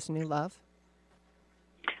feel with this new love?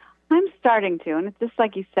 I'm starting to, and it's just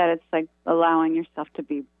like you said, it's like allowing yourself to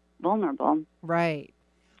be vulnerable. Right.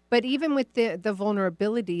 But even with the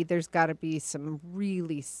vulnerability, there's got to be some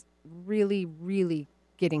really, really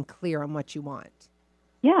getting clear on what you want.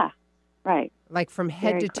 Yeah, right. Like from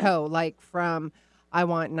head to toe, like from I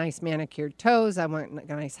want nice manicured toes, I want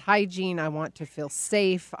nice hygiene, I want to feel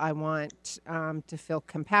safe, I want to feel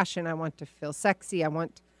compassion, I want to feel sexy, I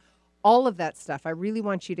want all of that stuff. I really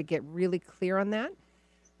want you to get really clear on that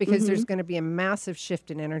because there's going to be a massive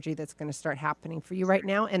shift in energy that's going to start happening for you right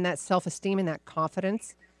now, and that self-esteem and that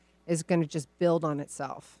confidence is going to just build on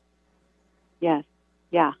itself. Yes.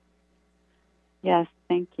 Yeah. Yes,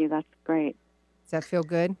 thank you. That's great. Does that feel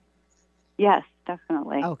good? Yes,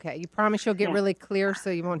 definitely. Okay. You promise you'll get really clear so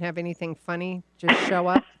you won't have anything funny just show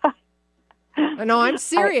up? No, I'm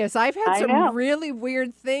serious. I've had some really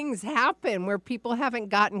weird things happen where people haven't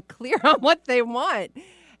gotten clear on what they want.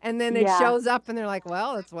 And then it shows up and they're like,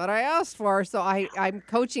 well, it's what I asked for. So I'm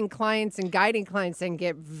coaching clients and guiding clients and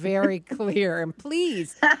get very clear. And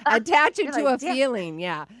please attach it to a feeling.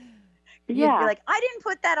 Yeah. You'd be like, I didn't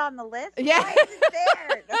put that on the list. Yeah. Why is it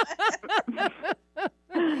there?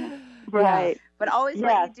 Right. But always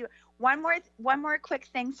let you do one more quick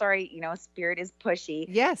thing. Sorry, Spirit is pushy.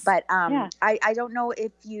 Yes. But I don't know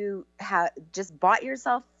if you have just bought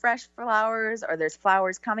yourself fresh flowers or there's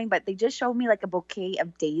flowers coming, but they just showed me like a bouquet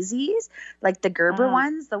of daisies, like the Gerber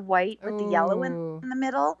ones, the white with the yellow in the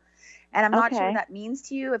middle. And I'm not sure what that means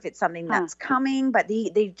to you, if it's something that's coming, but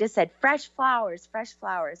they just said fresh flowers.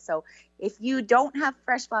 So if you don't have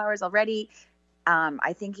fresh flowers already,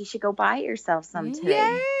 I think you should go buy yourself some today.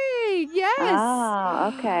 Yay! Yes.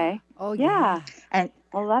 Ah, okay. Oh, yeah. And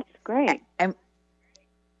well, that's great. And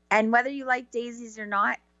whether you like daisies or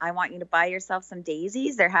not, I want you to buy yourself some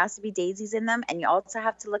daisies. There has to be daisies in them, and you also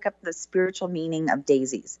have to look up the spiritual meaning of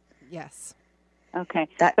daisies. Yes. Okay.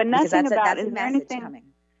 But nothing about is there anything coming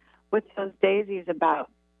with those daisies about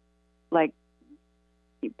like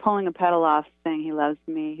pulling a petal off, saying he loves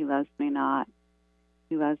me not,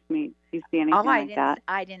 he loves me. Do you see anything like that?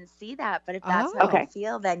 I didn't see that, but if that's how you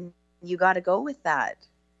feel, then you got to go with that.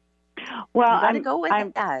 Well, you got to go with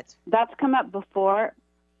that. That's come up before,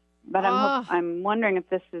 but I'm wondering if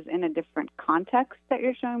this is in a different context that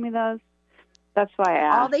you're showing me those. That's why I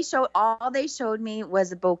asked. All they showed me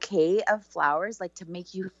was a bouquet of flowers, like to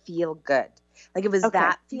make you feel good. Like it was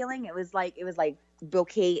that feeling. It was like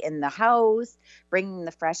bouquet in the house, bringing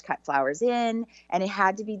the fresh cut flowers in, and it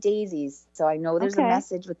had to be daisies. So I know there's a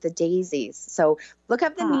message with the daisies. So look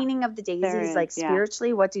up the meaning of the daisies, like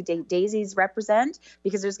spiritually, what do daisies represent?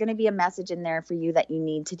 Because there's going to be a message in there for you that you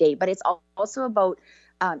need today. But it's also about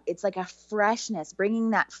it's like a freshness,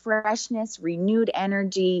 bringing that freshness, renewed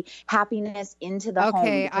energy, happiness into the home.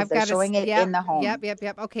 Okay, I've got showing it in the home.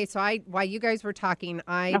 Yep. Okay, so while you guys were talking,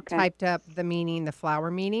 I typed up the meaning, the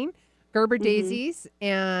flower meaning. Gerber daisies,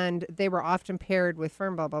 and they were often paired with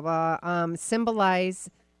fern, blah, blah, blah, symbolize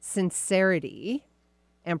sincerity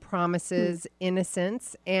and promises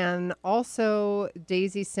innocence. And also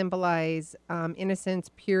daisies symbolize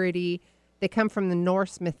innocence, purity. They come from the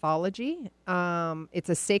Norse mythology. It's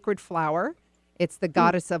a sacred flower. It's the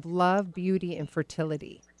goddess of love, beauty, and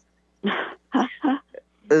fertility.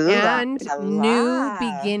 And new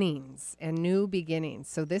beginnings.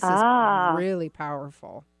 So this is really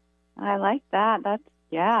powerful. I like that. That's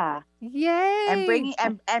Yay!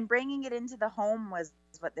 And bringing it into the home was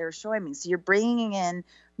what they were showing me. So you're bringing in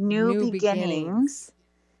new beginnings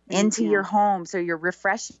into your home. So you're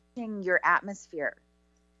refreshing your atmosphere.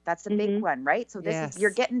 That's the big one, right? So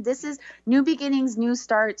this is new beginnings, new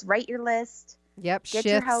starts. Write your list. Yep. Get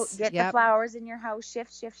your house. Get the flowers in your house.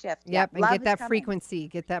 Shift. Yep. And get that frequency.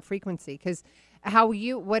 Because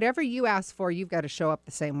whatever you ask for, you've got to show up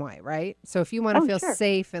the same way, right? So if you want to feel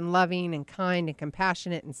safe and loving and kind and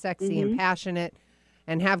compassionate and sexy and passionate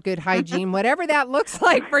and have good hygiene, whatever that looks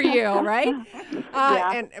like for you, right?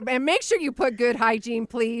 And make sure you put good hygiene,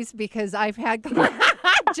 please, because I've had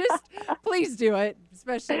just please do it,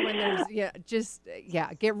 especially when there's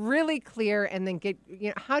get really clear and then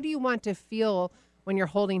how do you want to feel when you're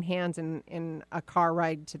holding hands in a car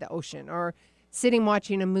ride to the ocean or sitting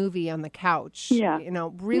watching a movie on the couch?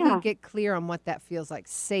 Really get clear on what that feels like,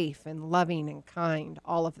 safe and loving and kind,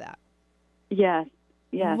 all of that. Yes.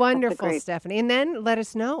 Wonderful, Stephanie. And then let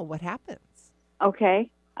us know what happens.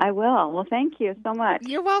 Okay, I will. Well, thank you so much.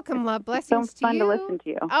 You're welcome, love. Blessings to you. So fun to listen to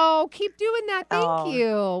you. Oh, keep doing that. Thank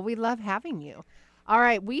you. We love having you. All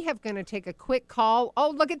right, we have going to take a quick call. Oh,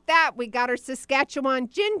 look at that. We got our Saskatchewan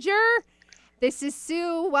Ginger. This is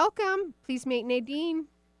Sue. Welcome. Please meet Nadine.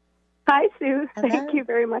 Hi, Sue. Hello. Thank you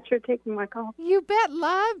very much for taking my call. You bet,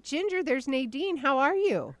 love. Ginger, there's Nadine. How are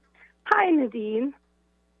you? Hi, Nadine.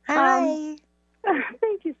 Hi.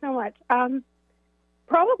 Thank you so much.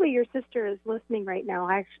 Probably your sister is listening right now.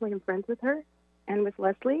 I actually am friends with her and with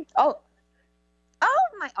Leslie. Oh,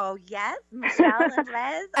 yes, Michelle and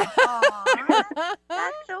Les. Aw,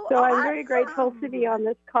 that's so So awesome. I'm very grateful to be on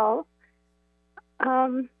this call.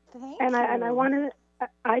 Thank And you.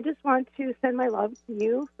 I just want to send my love to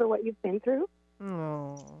you for what you've been through.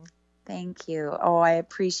 Oh. Thank you. Oh, I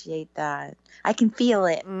appreciate that. I can feel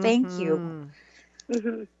it. Thank you.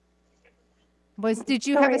 Mm-hmm. Did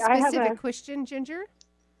you have a Sorry, I have specific a- question, Ginger?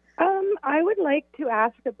 I would like to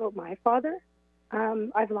ask about my father.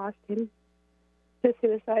 I've lost him to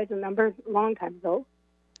suicide long time ago.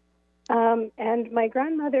 And my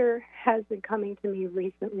grandmother has been coming to me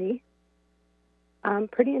recently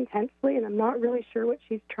pretty intensely, and I'm not really sure what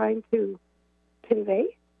she's trying to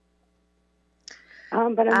convey.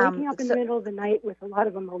 But I'm waking up in the middle of the night with a lot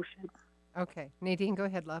of emotion. Okay. Nadine, go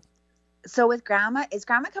ahead, love. So with Grandma, is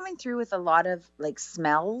Grandma coming through with a lot of like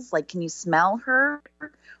smells? Like, can you smell her?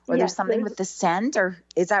 Or Yes, there's something with the scent? Or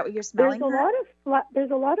is that what you're smelling?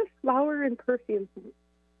 There's a lot of flower and perfume.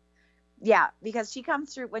 Yeah, because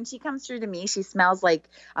when she comes through to me, she smells like,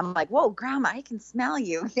 I'm like, whoa, Grandma, I can smell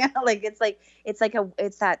you. Yeah, like it's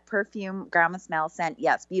that perfume Grandma smell scent.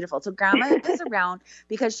 Yes, beautiful. So Grandma is around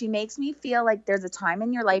because she makes me feel like there's a time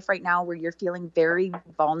in your life right now where you're feeling very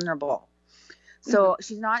vulnerable. So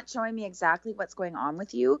she's not showing me exactly what's going on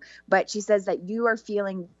with you, but she says that you are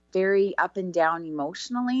feeling very up and down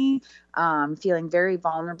emotionally, feeling very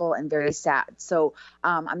vulnerable and very sad. So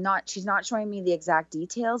she's not showing me the exact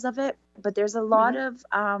details of it, but there's a lot of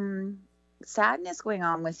sadness going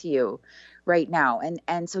on with you right now.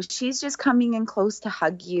 And so she's just coming in close to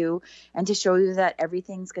hug you and to show you that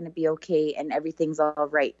everything's going to be okay and everything's all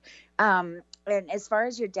right. And as far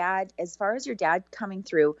as your dad coming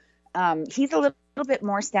through, he's a little bit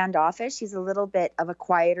more standoffish. He's a little bit of a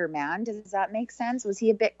quieter man. Does that make sense? Was he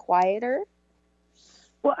a bit quieter?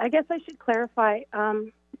 Well, I guess I should clarify.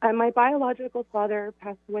 My biological father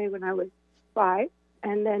passed away when I was 5,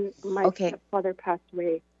 and then my stepfather passed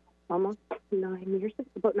away almost 9 years,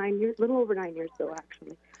 about 9 years, a little over 9 years ago,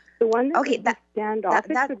 actually. The one that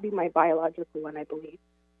standoffish would be my biological one, I believe.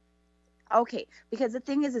 Okay, because the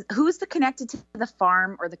thing is who's connected to the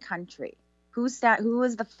farm or the country? Who is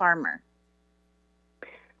the farmer?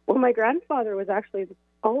 Well, my grandfather was actually.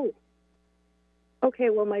 Okay.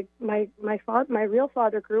 Well, my real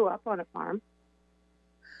father grew up on a farm.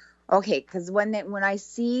 Okay, because when I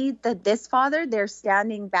see this father, they're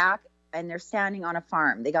standing back and they're standing on a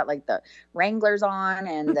farm. They got like the Wranglers on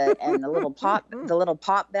and the little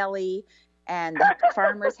pot belly and the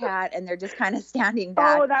farmer's hat, and they're just kind of standing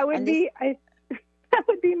back. Oh, that would be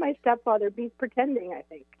my stepfather. He's pretending, I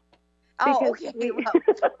think. Oh, okay. Well,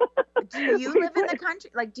 do you live in the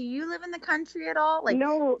country? Like, do you live in the country at all? Like,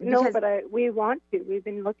 no, but we want to. We've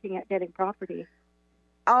been looking at getting property.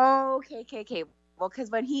 Oh, okay. Well,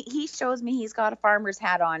 because when he shows me, he's got a farmer's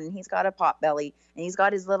hat on and he's got a pot belly and he's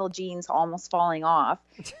got his little jeans almost falling off,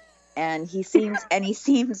 and he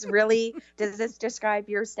seems really. Does this describe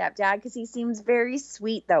your stepdad? Because he seems very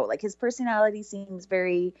sweet though. Like his personality seems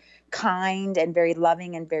very kind and very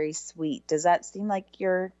loving and very sweet. Does that seem like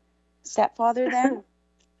your stepfather then?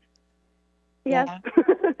 Yes.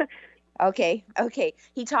 Yeah. Okay.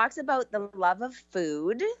 He talks about the love of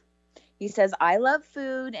food. He says, I love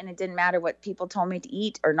food, and it didn't matter what people told me to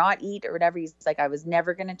eat or not eat or whatever. He's like, I was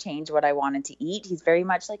never going to change what I wanted to eat. He's very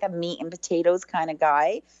much like a meat and potatoes kind of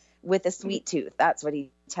guy with a sweet tooth. That's what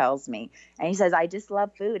he tells me. And he says, I just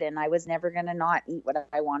love food, and I was never going to not eat what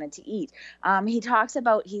I wanted to eat. He talks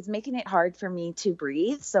about he's making it hard for me to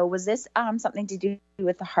breathe. So was this something to do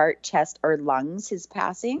with the heart, chest, or lungs, his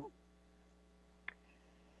passing?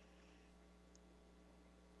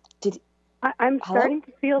 I'm starting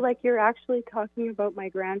to feel like you're actually talking about my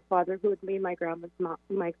grandfather, who would be my grandma's mom,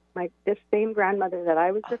 this same grandmother that I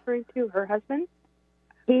was referring to, her husband.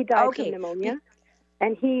 He died from pneumonia,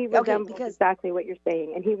 and he resembles exactly what you're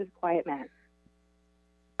saying, and he was a quiet man.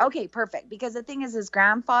 Okay, perfect. Because the thing is, his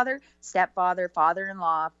grandfather, stepfather,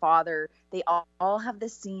 father-in-law, father, they all have the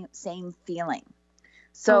same feeling.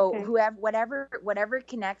 So whatever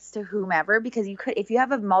connects to whomever, because if you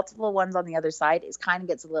have multiple ones on the other side, it kind of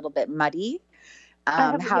gets a little bit muddy.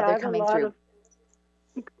 How they're coming through.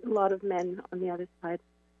 A lot of men on the other side,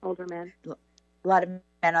 older men. A lot of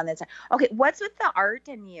men on that side. Okay, what's with the art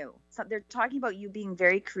in you? So they're talking about you being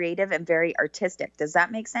very creative and very artistic. Does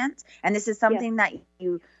that make sense? And this is something that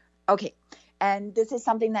you. Okay. And this is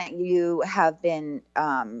something that you have been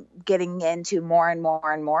getting into more and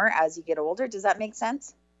more and more as you get older. Does that make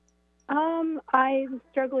sense? I'm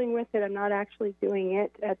struggling with it. I'm not actually doing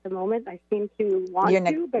it at the moment. I seem to want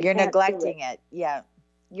to, but you're can't neglecting do it. it. Yeah,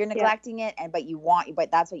 you're neglecting it,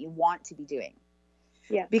 but that's what you want to be doing.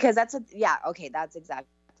 Yeah, because that's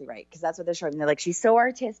exactly right. Because that's what they're showing. They're like, she's so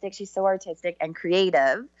artistic and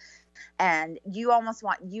creative. And you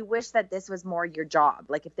wish that this was more your job.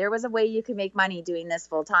 Like if there was a way you could make money doing this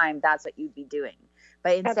full time, that's what you'd be doing.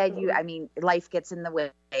 But instead life gets in the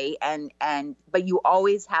way but you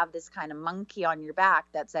always have this kind of monkey on your back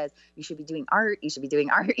that says you should be doing art, you should be doing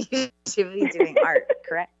art, you should be doing art,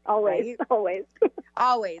 correct? Always, right?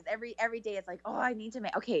 Always. Every day it's like, oh, I need to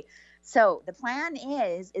make, okay. So the plan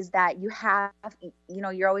is that you have,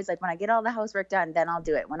 you're always like, when I get all the housework done, then I'll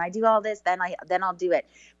do it. When I do all this, then I'll do it.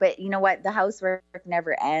 But you know what? The housework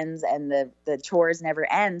never ends and the chores never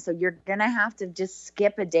end. So you're going to have to just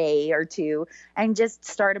skip a day or two and just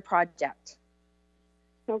start a project.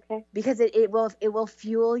 Okay. Because it will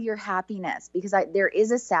fuel your happiness, because there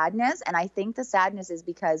is a sadness. And I think the sadness is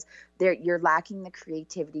because you're lacking the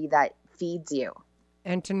creativity that feeds you.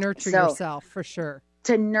 And to nurture yourself, for sure.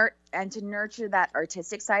 To nurture that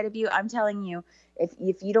artistic side of you. I'm telling you,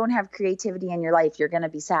 if you don't have creativity in your life, you're going to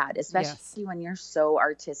be sad, especially when you're so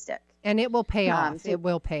artistic. And it will pay off. It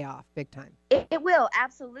will pay off big time. It will,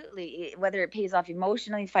 absolutely. Whether it pays off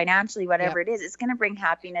emotionally, financially, whatever it is, it's going to bring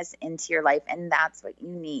happiness into your life, and that's what you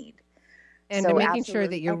need. And to making sure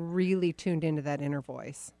that you're really tuned into that inner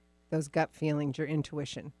voice, those gut feelings, your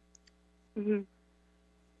intuition. Mm-hmm.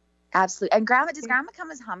 Absolutely. And does Grandma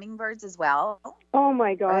come as hummingbirds as well? Oh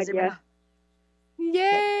my God, yes.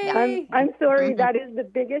 Yay! I'm sorry, that is the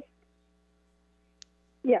biggest.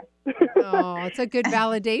 Yes. Oh, it's a good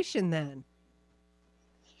validation then.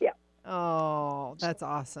 Yeah. Oh, that's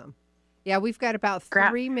awesome. Yeah, we've got about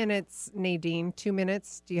 3 minutes, Nadine. 2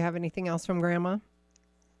 minutes. Do you have anything else from Grandma?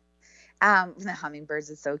 The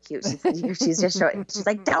hummingbirds is so cute. She's just showing. She's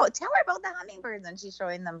like, tell her about the hummingbirds, and she's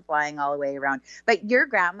showing them flying all the way around. But your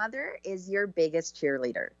grandmother is your biggest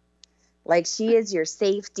cheerleader. Like, she is your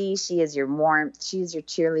safety. She is your warmth. She is your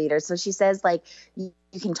cheerleader. So she says, like, you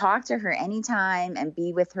can talk to her anytime and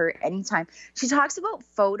be with her anytime. She talks about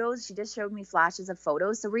photos. She just showed me flashes of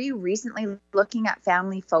photos. So were you recently looking at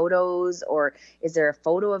family photos, or is there a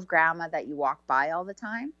photo of Grandma that you walk by all the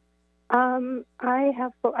time? I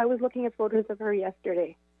was looking at photos of her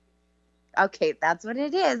yesterday. Okay, that's what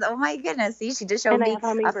it is. Oh my goodness! See, she just showed me a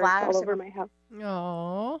flash all over my house.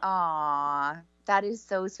 Aww, that is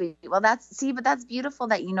so sweet. Well, that's beautiful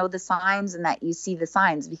that you know the signs and that you see the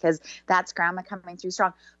signs, because that's Grandma coming through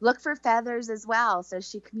strong. Look for feathers as well. So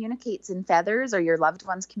she communicates in feathers, or your loved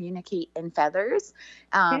ones communicate in feathers.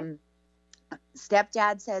 Okay.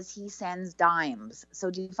 Stepdad says he sends dimes. So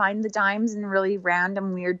do you find the dimes in really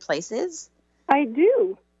random, weird places? I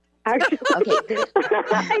do. Actually, okay.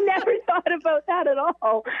 I never thought about that at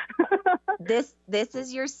all. This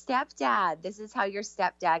is your stepdad. This is how your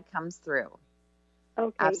stepdad comes through.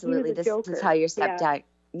 Okay, absolutely. This is how your stepdad.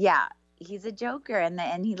 Yeah, he's a joker,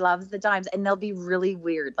 and he loves the dimes, and they'll be really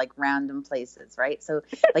weird, like random places, right? So,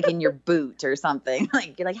 like in your boot or something.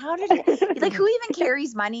 Like you're like, how did he? Like, who even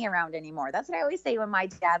carries money around anymore? That's what I always say when my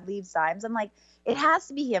dad leaves dimes. I'm like, it has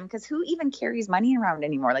to be him, because who even carries money around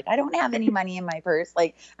anymore? Like, I don't have any money in my purse.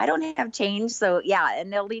 Like, I don't have change. So yeah,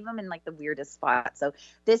 and they'll leave them in like the weirdest spot. So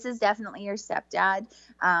this is definitely your stepdad.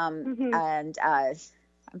 And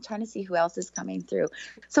I'm trying to see who else is coming through.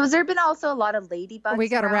 So has there been also a lot of ladybugs? We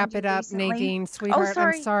got to wrap it up, recently? Nadine, sweetheart. Oh,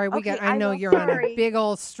 sorry. I'm sorry. Okay, I know you're on a big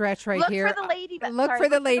old stretch right here. Look for the ladybugs. Look for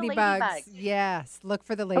the ladybugs. Yes, look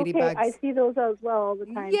for the ladybugs. Okay, I see those as well all the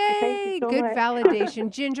time. Yay! So Good much. validation.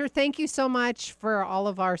 Ginger, thank you so much for all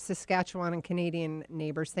of our Saskatchewan and Canadian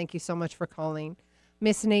neighbors. Thank you so much for calling.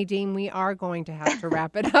 Miss Nadine, we are going to have to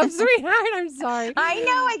wrap it up, sweetheart. I'm sorry. I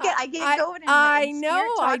know. I get going. I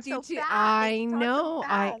know. I do so too. Fast. I know.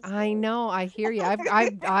 I know. I hear you.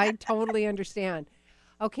 I totally understand.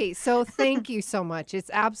 Okay, so thank you so much. It's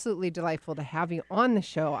absolutely delightful to have you on the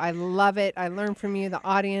show. I love it. I learn from you, the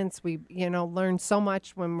audience. We, learn so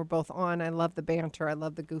much when we're both on. I love the banter. I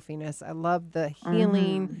love the goofiness. I love the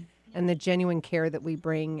healing and the genuine care that we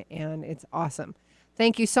bring, and it's awesome.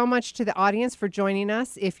 Thank you so much to the audience for joining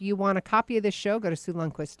us. If you want a copy of this show, go to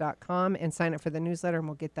SueLundquist.com and sign up for the newsletter, and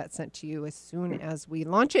we'll get that sent to you as soon as we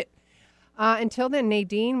launch it. Until then,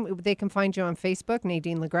 Nadine, they can find you on Facebook,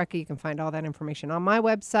 Nadine LaGreca. You can find all that information on my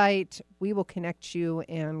website. We will connect you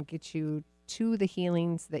and get you to the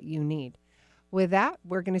healings that you need. With that,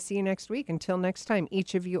 we're going to see you next week. Until next time,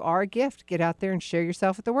 each of you are a gift. Get out there and share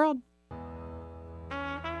yourself with the world.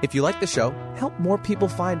 If you like the show, help more people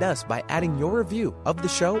find us by adding your review of the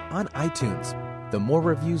show on iTunes. The more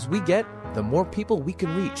reviews we get, the more people we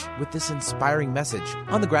can reach with this inspiring message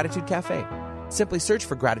on the Gratitude Cafe. Simply search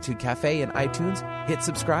for Gratitude Cafe in iTunes, hit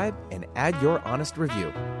subscribe, and add your honest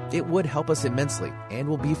review. It would help us immensely and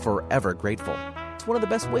we'll be forever grateful. It's one of the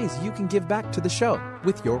best ways you can give back to the show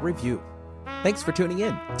with your review. Thanks for tuning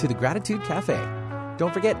in to the Gratitude Cafe.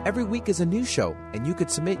 Don't forget, every week is a new show, and you could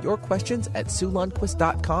submit your questions at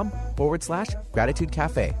SueLundquist.com/Gratitude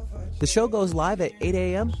Cafe. The show goes live at 8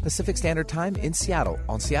 a.m. Pacific Standard Time in Seattle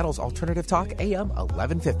on Seattle's Alternative Talk AM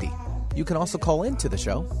 1150. You can also call in to the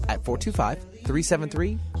show at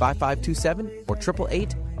 425-373-5527 or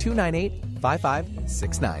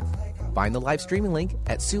 888-298-5569. Find the live streaming link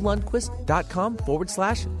at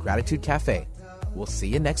SueLundquist.com/Gratitude Cafe. We'll see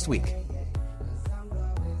you next week.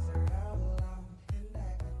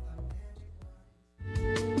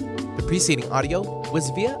 The preceding audio was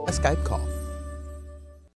via a Skype call.